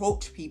and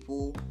approach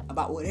people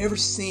about whatever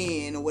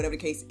sin or whatever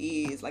the case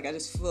is, like, I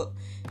just feel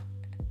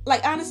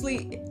like,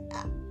 honestly,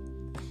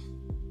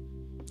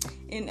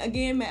 and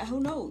again, Matt,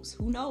 who knows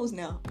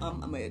now?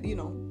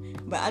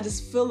 But I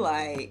just feel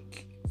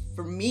like,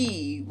 for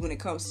me, when it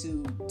comes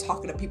to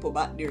talking to people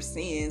about their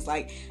sins,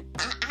 like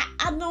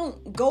I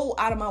don't go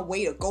out of my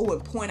way to go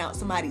and point out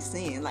somebody's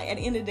sin. Like at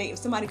the end of the day, if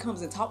somebody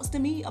comes and talks to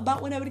me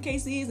about whatever the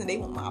case is and they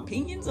want my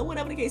opinions or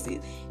whatever the case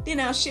is, then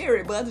I'll share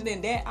it. But other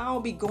than that, I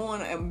don't be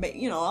going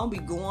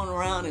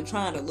around and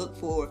trying to look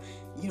for,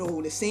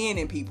 the sin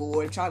in people,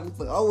 or try to look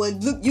for, oh, well,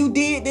 look, you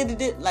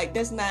did. Like,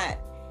 that's not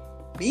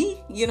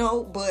me,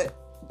 but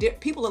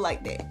people are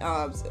like that.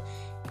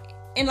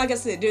 And like I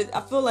said, I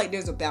feel like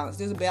there's a balance.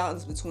 There's a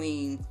balance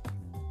between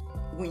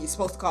when you're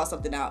supposed to call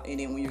something out and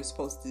then when you're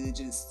supposed to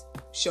just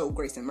show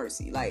grace and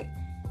mercy. Like,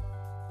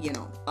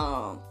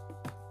 so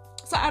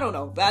I don't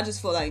know, but I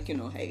just feel like,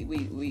 hey,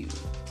 we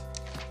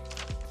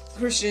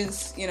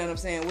Christians, you know what I'm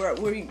saying?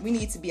 We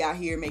need to be out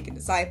here making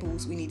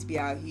disciples. We need to be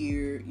out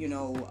here,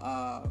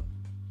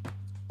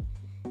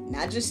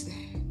 not just,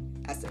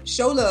 I said,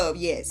 show love,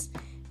 yes.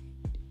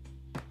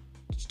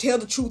 Tell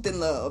the truth in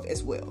love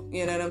as well.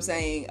 You know what I'm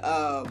saying?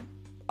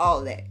 All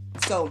of that.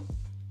 So,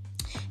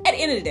 at the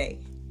end of the day,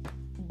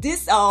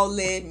 this all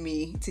led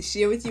me to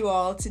share with you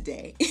all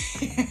today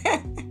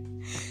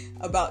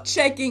about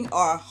checking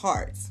our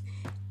hearts.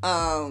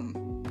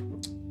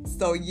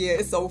 So yeah,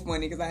 it's so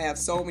funny because I have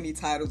so many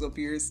titles up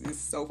here. It's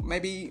so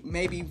maybe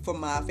for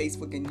my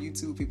Facebook and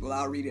YouTube people,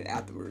 I'll read it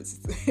afterwards.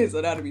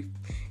 So that'll be,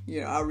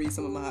 I'll read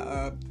some of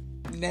my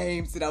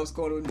names that I was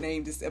going to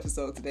name this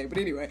episode today. But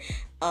anyway,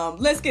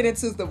 let's get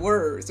into the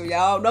word so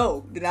y'all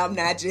know that I'm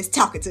not just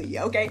talking to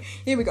you. Okay,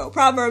 here we go.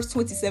 Proverbs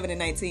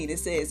 27:19. It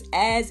says,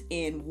 "As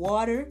in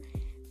water,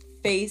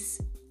 face."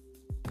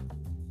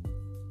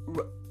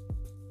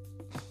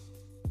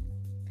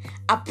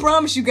 I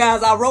promise you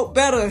guys, I wrote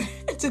better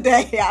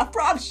today. I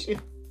promise you.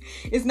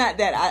 It's not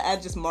that. I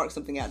just marked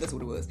something out. That's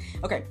what it was.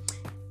 Okay.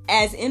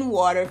 As in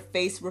water,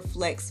 face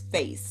reflects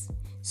face,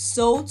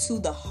 so too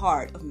the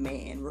heart of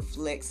man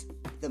reflects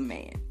the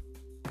man.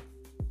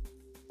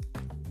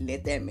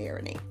 Let that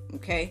marinate.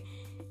 Okay.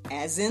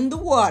 As in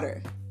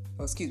water,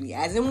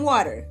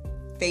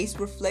 face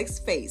reflects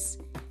face,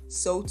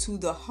 so too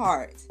the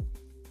heart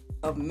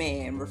of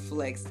man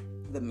reflects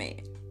the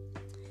man.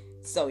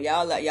 So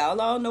y'all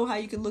all know how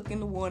you can look in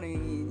the water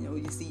and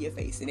you see your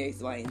face and X,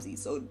 Y, and Z.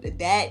 So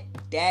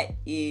that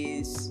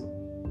is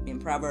in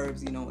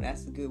Proverbs,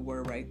 that's a good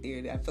word right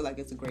there. I feel like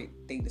it's a great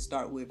thing to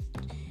start with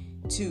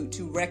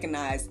to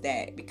recognize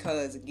that,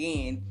 because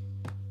again,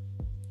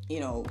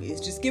 it's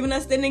just giving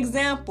us an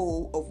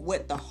example of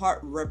what the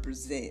heart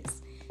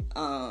represents.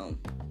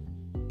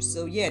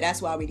 So yeah,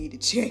 that's why we need to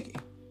check it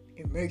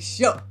and make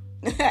sure.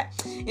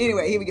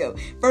 Anyway, here we go.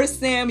 1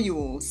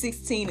 Samuel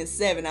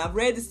 16:7. I've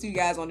read this to you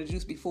guys on the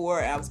juice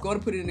before. I was going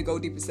to put it in the Go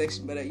Deeper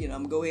section, but I'm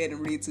gonna go ahead and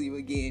read it to you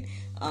again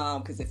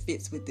because it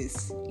fits with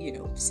this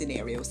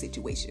scenario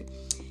situation.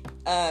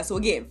 So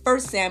again, 1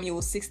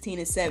 Samuel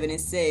 16:7.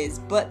 It says,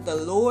 "But the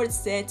Lord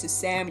said to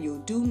Samuel,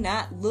 do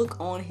not look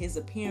on his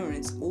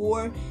appearance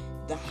or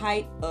the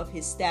height of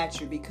his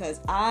stature,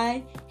 because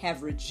I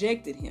have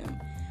rejected him.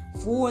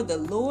 For the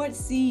Lord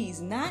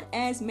sees not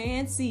as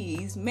man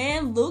sees.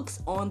 Man looks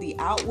on the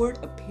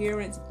outward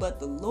appearance, but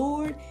the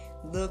Lord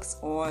looks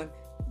on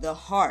the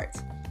heart."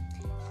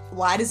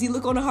 Why does he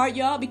look on the heart,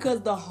 y'all?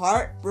 Because the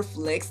heart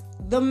reflects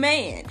the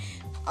man.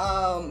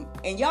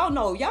 And y'all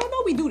know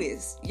we do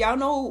this. Y'all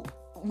know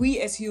we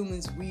as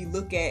humans, we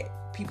look at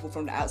people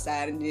from the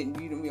outside and then,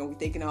 we're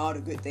thinking all the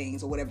good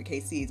things or whatever the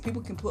case is.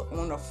 People can put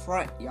on the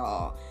front,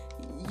 y'all,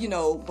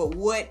 but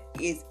what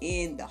is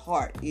in the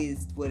heart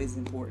is what is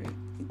important.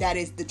 That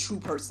is the true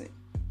person,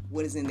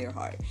 what is in their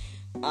heart.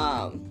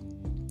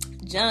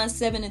 John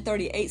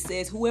 7:38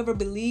 says, "Whoever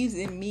believes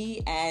in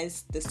me,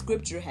 as the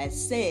scripture has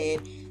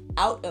said,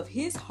 out of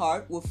his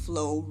heart will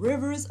flow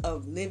rivers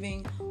of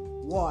living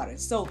water."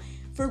 So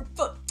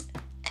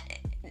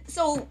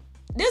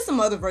there's some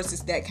other verses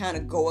that kind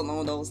of go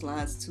along those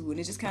lines too, and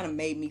it just kind of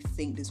made me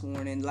think this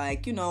morning,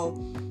 like,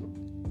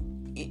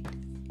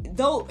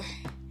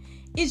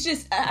 it's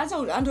just, I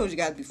told you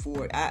guys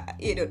before,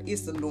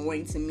 it's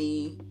annoying to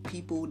me,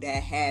 people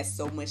that has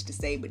so much to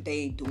say, but they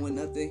ain't doing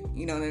nothing.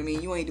 You know what I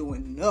mean? You ain't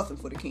doing nothing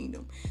for the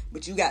kingdom,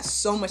 but you got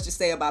so much to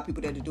say about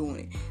people that are doing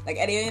it. Like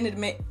at the end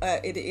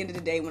of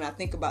the day, when I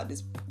think about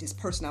this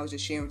person I was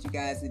just sharing with you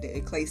guys, the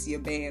Ecclesia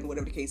band,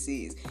 whatever the case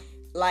is,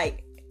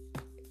 like,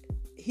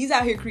 he's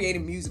out here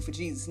creating music for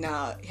Jesus.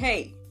 Now,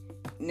 hey,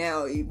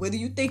 whether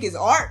you think it's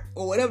art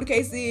or whatever the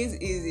case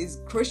is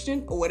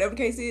Christian or whatever the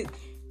case is,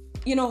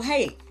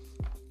 hey,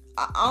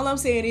 all I'm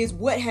saying is,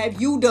 what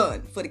have you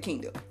done for the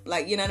kingdom?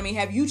 Like, you know what I mean?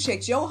 Have you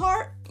checked your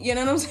heart? You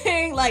know what I'm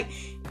saying? Like,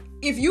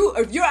 if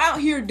you're out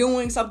here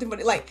doing something for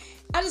like,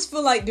 I just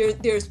feel like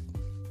there's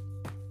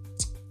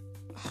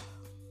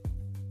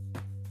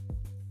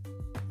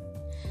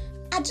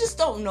I just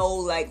don't know,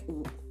 like,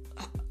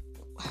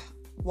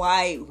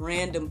 why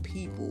random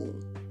people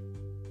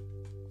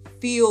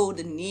feel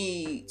the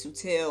need to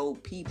tell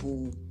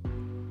people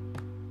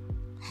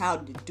how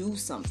to do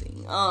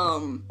something.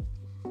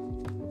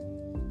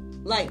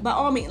 Like, by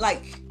all means,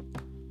 like,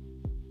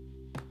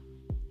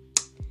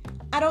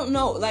 I don't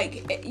know.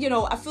 Like, you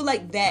know, I feel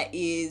like that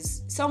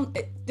is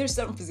there's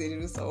some position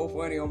that's so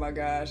funny. Oh my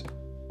gosh.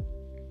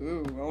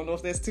 Ooh, I don't know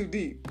if that's too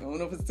deep. I don't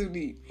know if it's too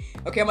deep.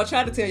 Okay, I'm going to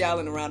try to tell y'all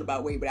in a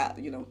roundabout way without,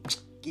 you know,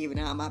 giving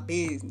out my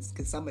business,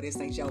 because some of this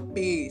ain't your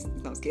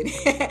business. No, I'm just kidding.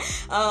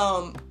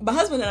 My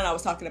husband and I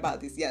was talking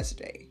about this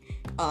yesterday.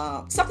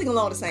 Something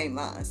along the same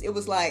lines. It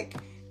was like,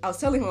 I was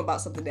telling him about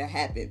something that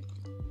happened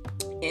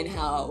and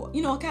how,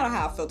 you know, kind of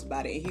how I felt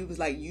about it. And he was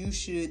like, you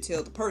should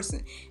tell the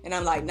person. And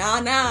I'm like,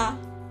 nah,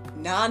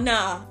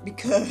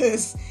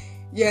 because,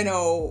 you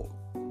know,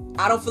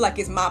 I don't feel like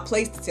it's my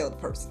place to tell the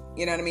person.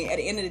 You know what I mean? At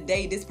the end of the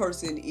day, this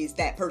person is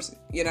that person.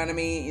 You know what I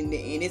mean?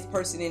 And this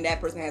person and that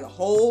person has a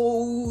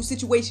whole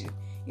situation.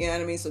 You know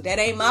what I mean? So that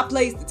ain't my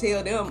place to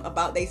tell them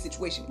about their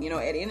situation. You know,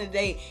 at the end of the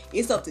day,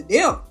 it's up to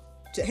them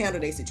to handle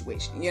their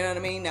situation. You know what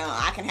I mean? Now,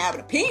 I can have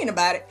an opinion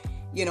about it,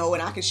 you know,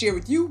 and I can share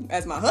with you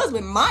as my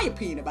husband my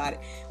opinion about it.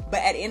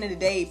 But at the end of the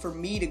day, for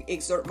me to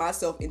exert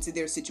myself into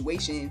their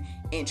situation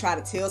and try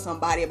to tell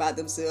somebody about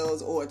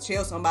themselves or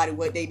tell somebody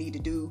what they need to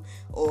do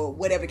or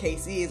whatever the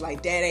case is,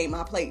 like, that ain't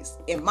my place,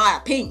 in my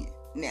opinion.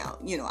 Now,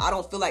 you know, I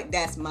don't feel like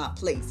that's my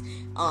place.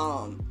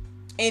 And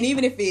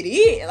even if it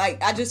is,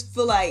 like, I just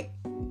feel like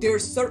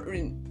there's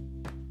certain,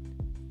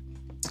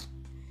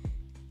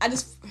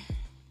 that's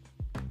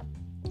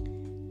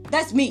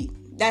me.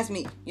 That's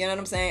me. You know what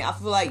I'm saying? I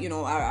feel like, you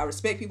know, I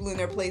respect people in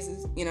their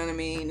places. You know what I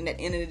mean? And at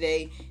the end of the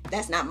day,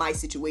 that's not my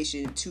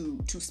situation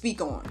to speak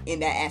on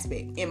in that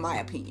aspect, in my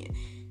opinion.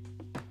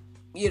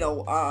 You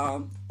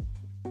know,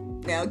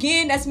 now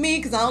again, that's me,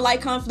 because I don't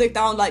like conflict.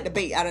 I don't like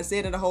debate. I done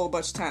said it a whole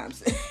bunch of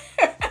times.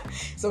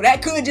 So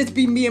that could just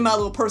be me and my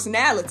little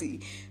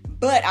personality.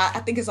 But I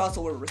think it's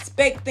also a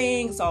respect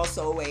thing. It's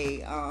also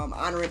a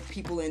honoring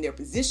people in their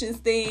positions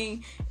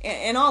thing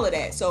and all of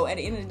that. So at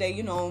the end of the day,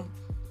 you know,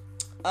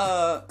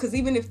 because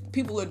even if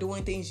people are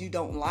doing things you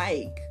don't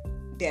like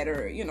that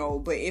are, you know,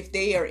 but if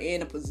they are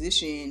in a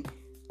position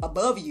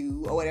above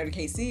you or whatever the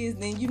case is,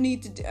 then you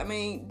need to, I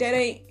mean, that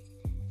ain't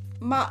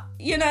my,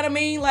 you know what I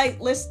mean?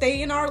 Like, let's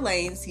stay in our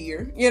lanes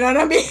here. You know what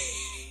I mean?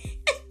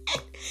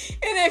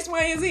 And X,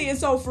 Y, and Z. And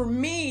so for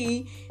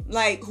me,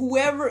 like,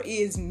 whoever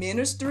is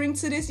ministering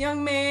to this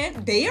young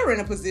man, they are in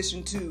a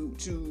position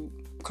to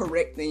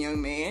correct the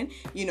young man.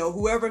 You know,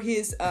 whoever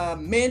his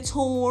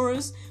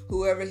mentors,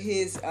 whoever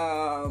his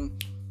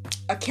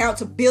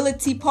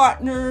accountability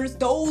partners,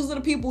 those are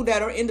the people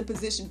that are in the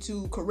position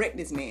to correct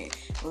this man.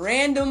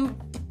 Random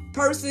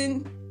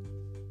person,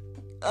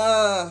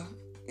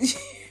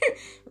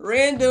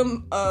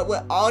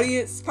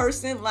 audience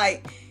person,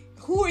 like,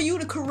 who are you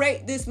to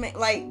correct this man,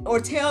 like, or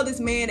tell this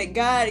man that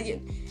God,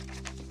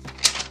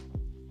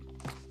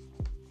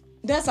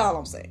 that's all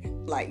I'm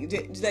saying. Like,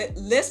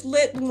 let's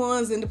let the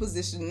ones in the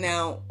position.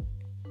 Now,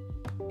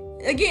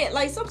 again,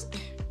 like,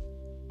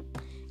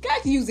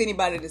 God can use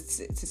anybody to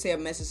say a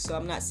message, so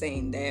I'm not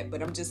saying that,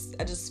 but I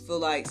just feel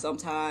like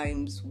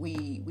sometimes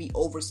we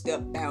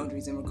overstep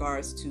boundaries in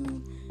regards to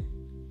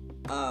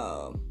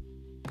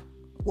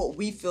what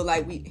we feel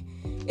like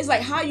it's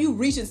like, how you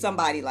reaching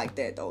somebody like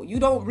that, though? You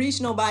don't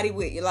reach nobody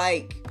with,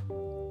 like,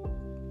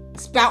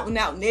 spouting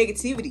out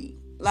negativity,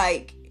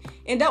 like,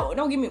 and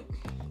don't get me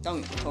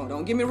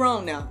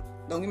wrong now.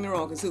 Don't get me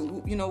wrong, because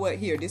you know what?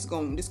 Here, this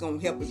gonna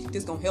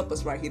help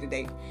us right here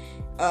today.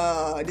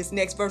 This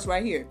next verse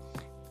right here.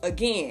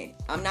 Again,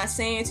 I'm not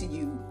saying to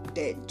you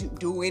that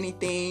do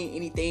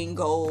anything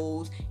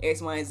goes,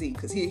 X, Y, and Z.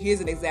 Because here's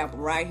an example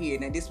right here.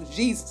 Now, this was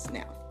Jesus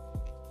now.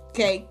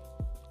 Okay?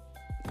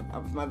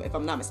 If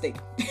I'm not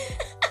mistaken.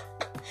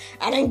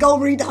 I didn't go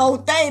read the whole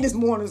thing this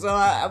morning, so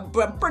I'm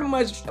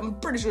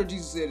pretty sure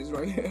Jesus said this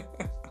right here.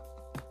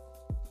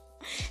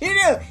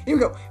 Here we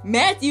go.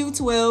 Matthew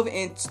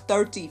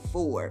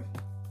 12:34.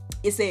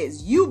 It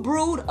says, "You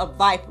brood of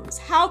vipers,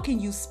 how can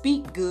you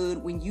speak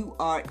good when you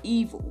are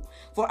evil?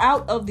 For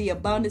out of the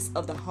abundance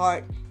of the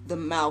heart, the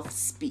mouth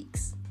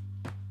speaks."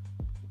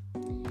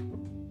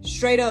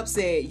 Straight up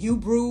said, you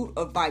brood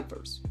of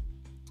vipers.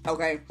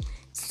 Okay?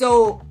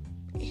 So,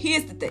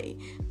 here's the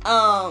thing.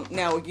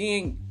 Now,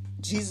 again,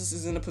 Jesus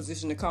is in a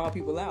position to call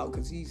people out,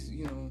 because he's,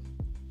 you know...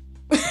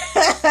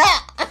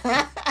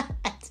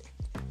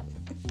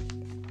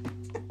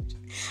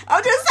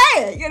 I'm just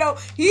saying, you know,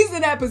 he's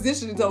in that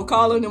position, so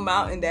calling them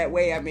out in that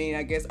way, I mean,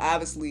 I guess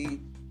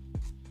obviously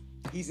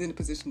he's in a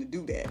position to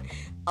do that.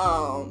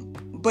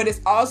 But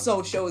it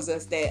also shows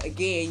us that,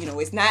 again, you know,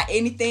 it's not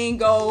anything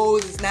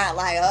goes. It's not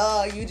like,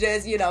 oh, you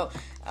just, all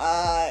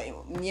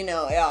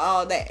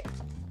that.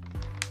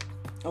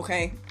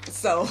 Okay,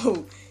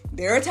 so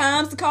there are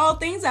times to call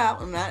things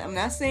out. I'm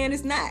not saying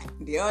it's not.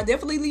 There are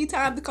definitely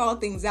times to call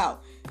things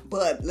out.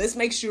 But let's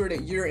make sure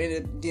that you're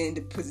in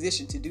the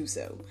position to do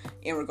so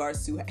in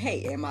regards to,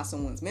 hey, am I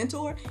someone's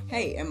mentor?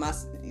 Hey, am I,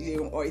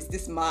 or is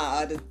this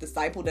my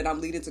disciple that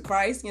I'm leading to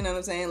Christ? You know what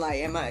I'm saying? Like,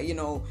 am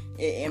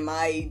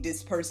I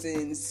this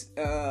person's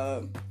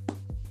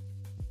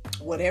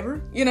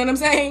whatever? You know what I'm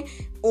saying?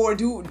 Or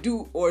do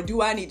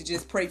I need to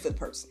just pray for the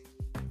person?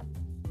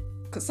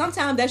 Because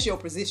sometimes that's your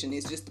position,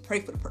 is just to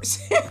pray for the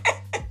person.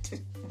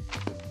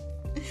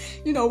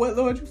 You know what,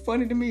 Lord, you're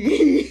funny to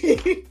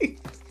me.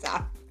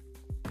 Stop.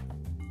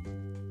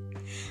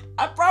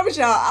 I promise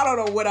y'all, I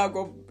don't know what I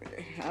don't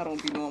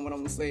be knowing what I'm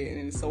gonna say,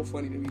 and it's so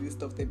funny to me, this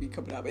stuff that be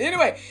coming out. But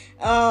anyway,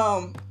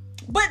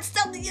 but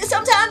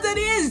sometimes it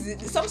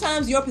is.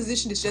 Sometimes your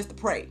position is just to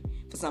pray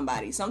for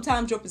somebody.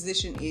 Sometimes your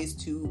position is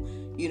to,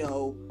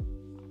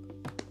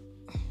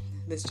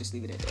 let's just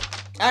leave it at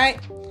that. All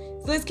right.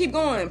 So let's keep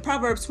going.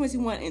 Proverbs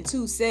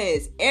 21:2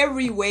 says,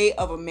 every way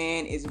of a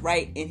man is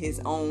right in his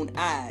own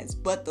eyes,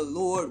 but the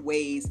Lord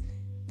weighs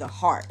the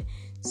heart.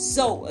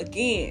 So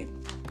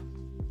again,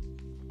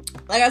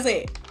 like I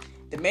said,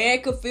 the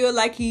man could feel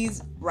like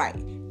he's right.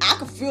 I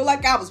could feel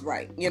like I was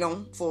right,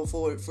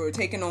 for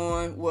taking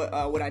on what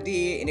I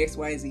did and X,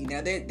 Y, and Z.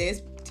 Now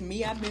there's, to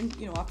me, I've been,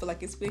 I feel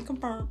like it's been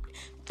confirmed.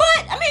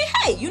 But I mean,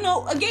 hey,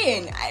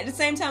 again, at the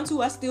same time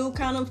too, I still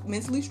kind of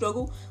mentally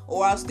struggle,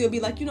 or I'll still be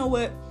like, you know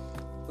what,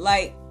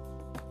 like,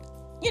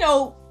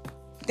 doubt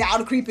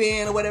to creep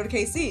in or whatever the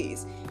case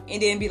is,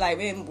 and then be like,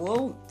 man,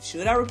 well,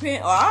 should I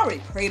repent? Or I already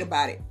prayed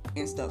about it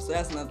and stuff. So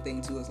that's another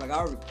thing too. It's like I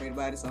already prayed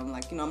about it, so I'm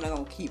like, I'm not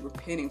gonna keep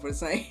repenting for the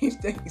same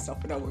things over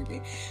and over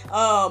again.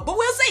 But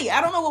we'll see.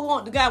 I don't know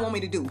what God want me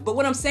to do. But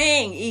what I'm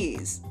saying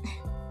is,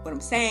 when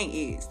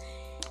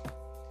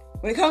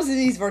it comes to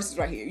these verses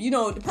right here,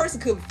 the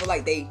person could feel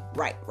like they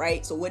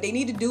right? So what they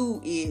need to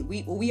do is,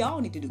 we all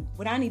need to do,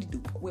 what I need to do,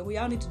 what we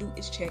all need to do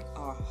is check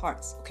our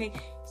hearts, okay?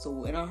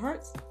 So in our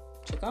hearts,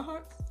 check our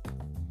hearts,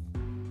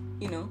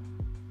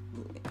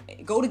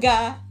 go to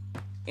God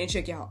and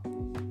check your heart.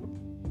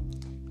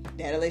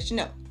 That'll let you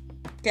know,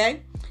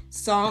 okay?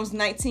 Psalms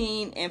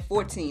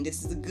 19:14.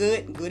 This is a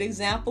good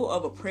example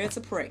of a prayer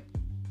to pray.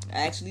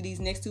 Actually, these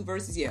next two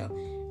verses,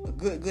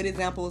 good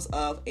examples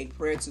of a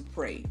prayer to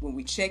pray when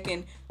we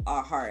checking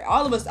our heart.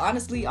 All of us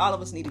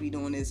need to be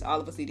doing this. All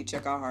of us need to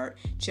check our heart,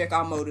 check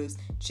our motives,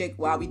 check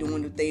why we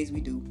doing the things we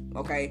do,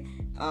 okay?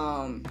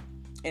 And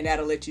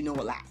that'll let you know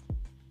a lot,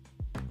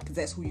 because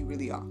that's who you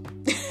really are.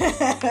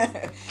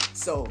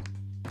 So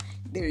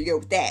there you go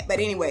with that. But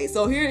anyway,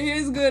 so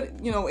here's a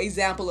good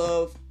example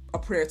of a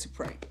prayer to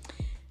pray.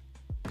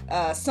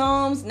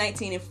 Psalms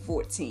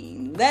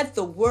 19:14. Let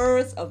the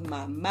words of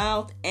my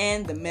mouth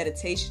and the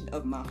meditation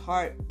of my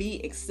heart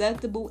be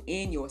acceptable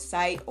in your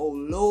sight, O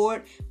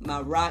Lord, my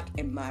rock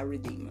and my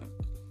redeemer.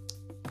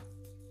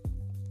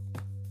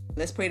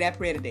 Let's pray that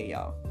prayer today,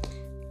 y'all.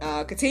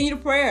 Continue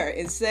the prayer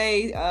and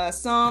say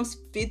Psalms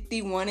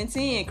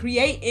 51:10.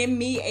 Create in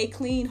me a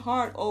clean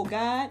heart, O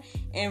God,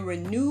 and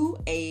renew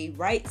a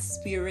right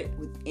spirit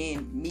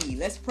within me.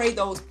 Let's pray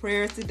those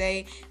prayers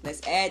today.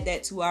 Let's add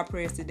that to our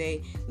prayers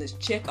today. Let's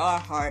check our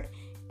heart,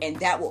 and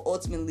that will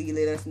ultimately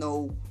let us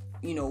know,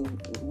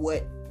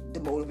 what the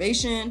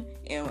motivation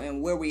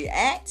and where we're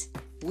at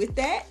with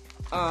that.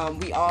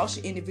 We all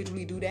should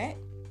individually do that,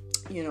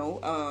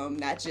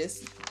 not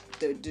just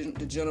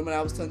the gentleman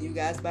I was telling you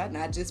guys about,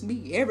 not just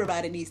me.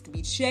 Everybody needs to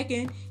be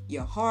checking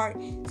your heart,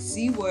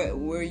 see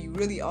where you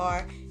really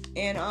are,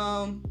 and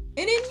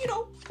then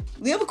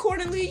live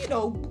accordingly.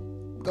 Go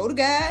to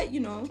God.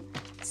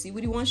 See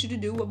what He wants you to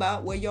do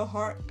about where your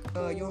heart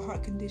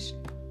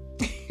condition.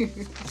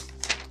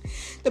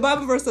 The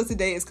Bible verse of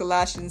today is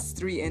Colossians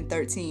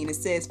 3:13. It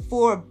says,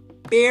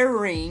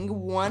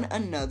 "Forbearing one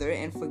another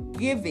and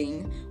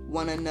forgiving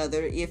one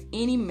another, if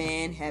any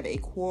man have a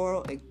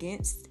quarrel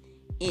against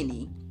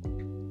any,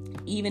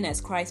 even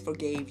as Christ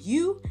forgave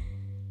you,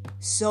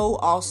 so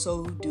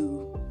also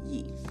do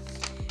ye."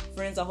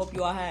 Friends, I hope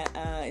you all had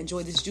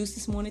enjoyed this juice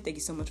this morning. Thank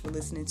you so much for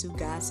listening to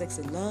God, Sex,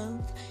 and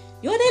Love,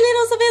 your daily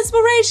dose of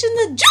inspiration,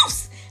 the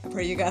juice. I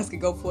pray you guys can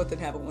go forth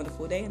and have a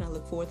wonderful day, and I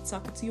look forward to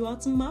talking to you all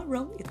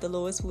tomorrow, if the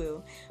Lord's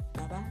will.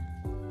 Bye-bye.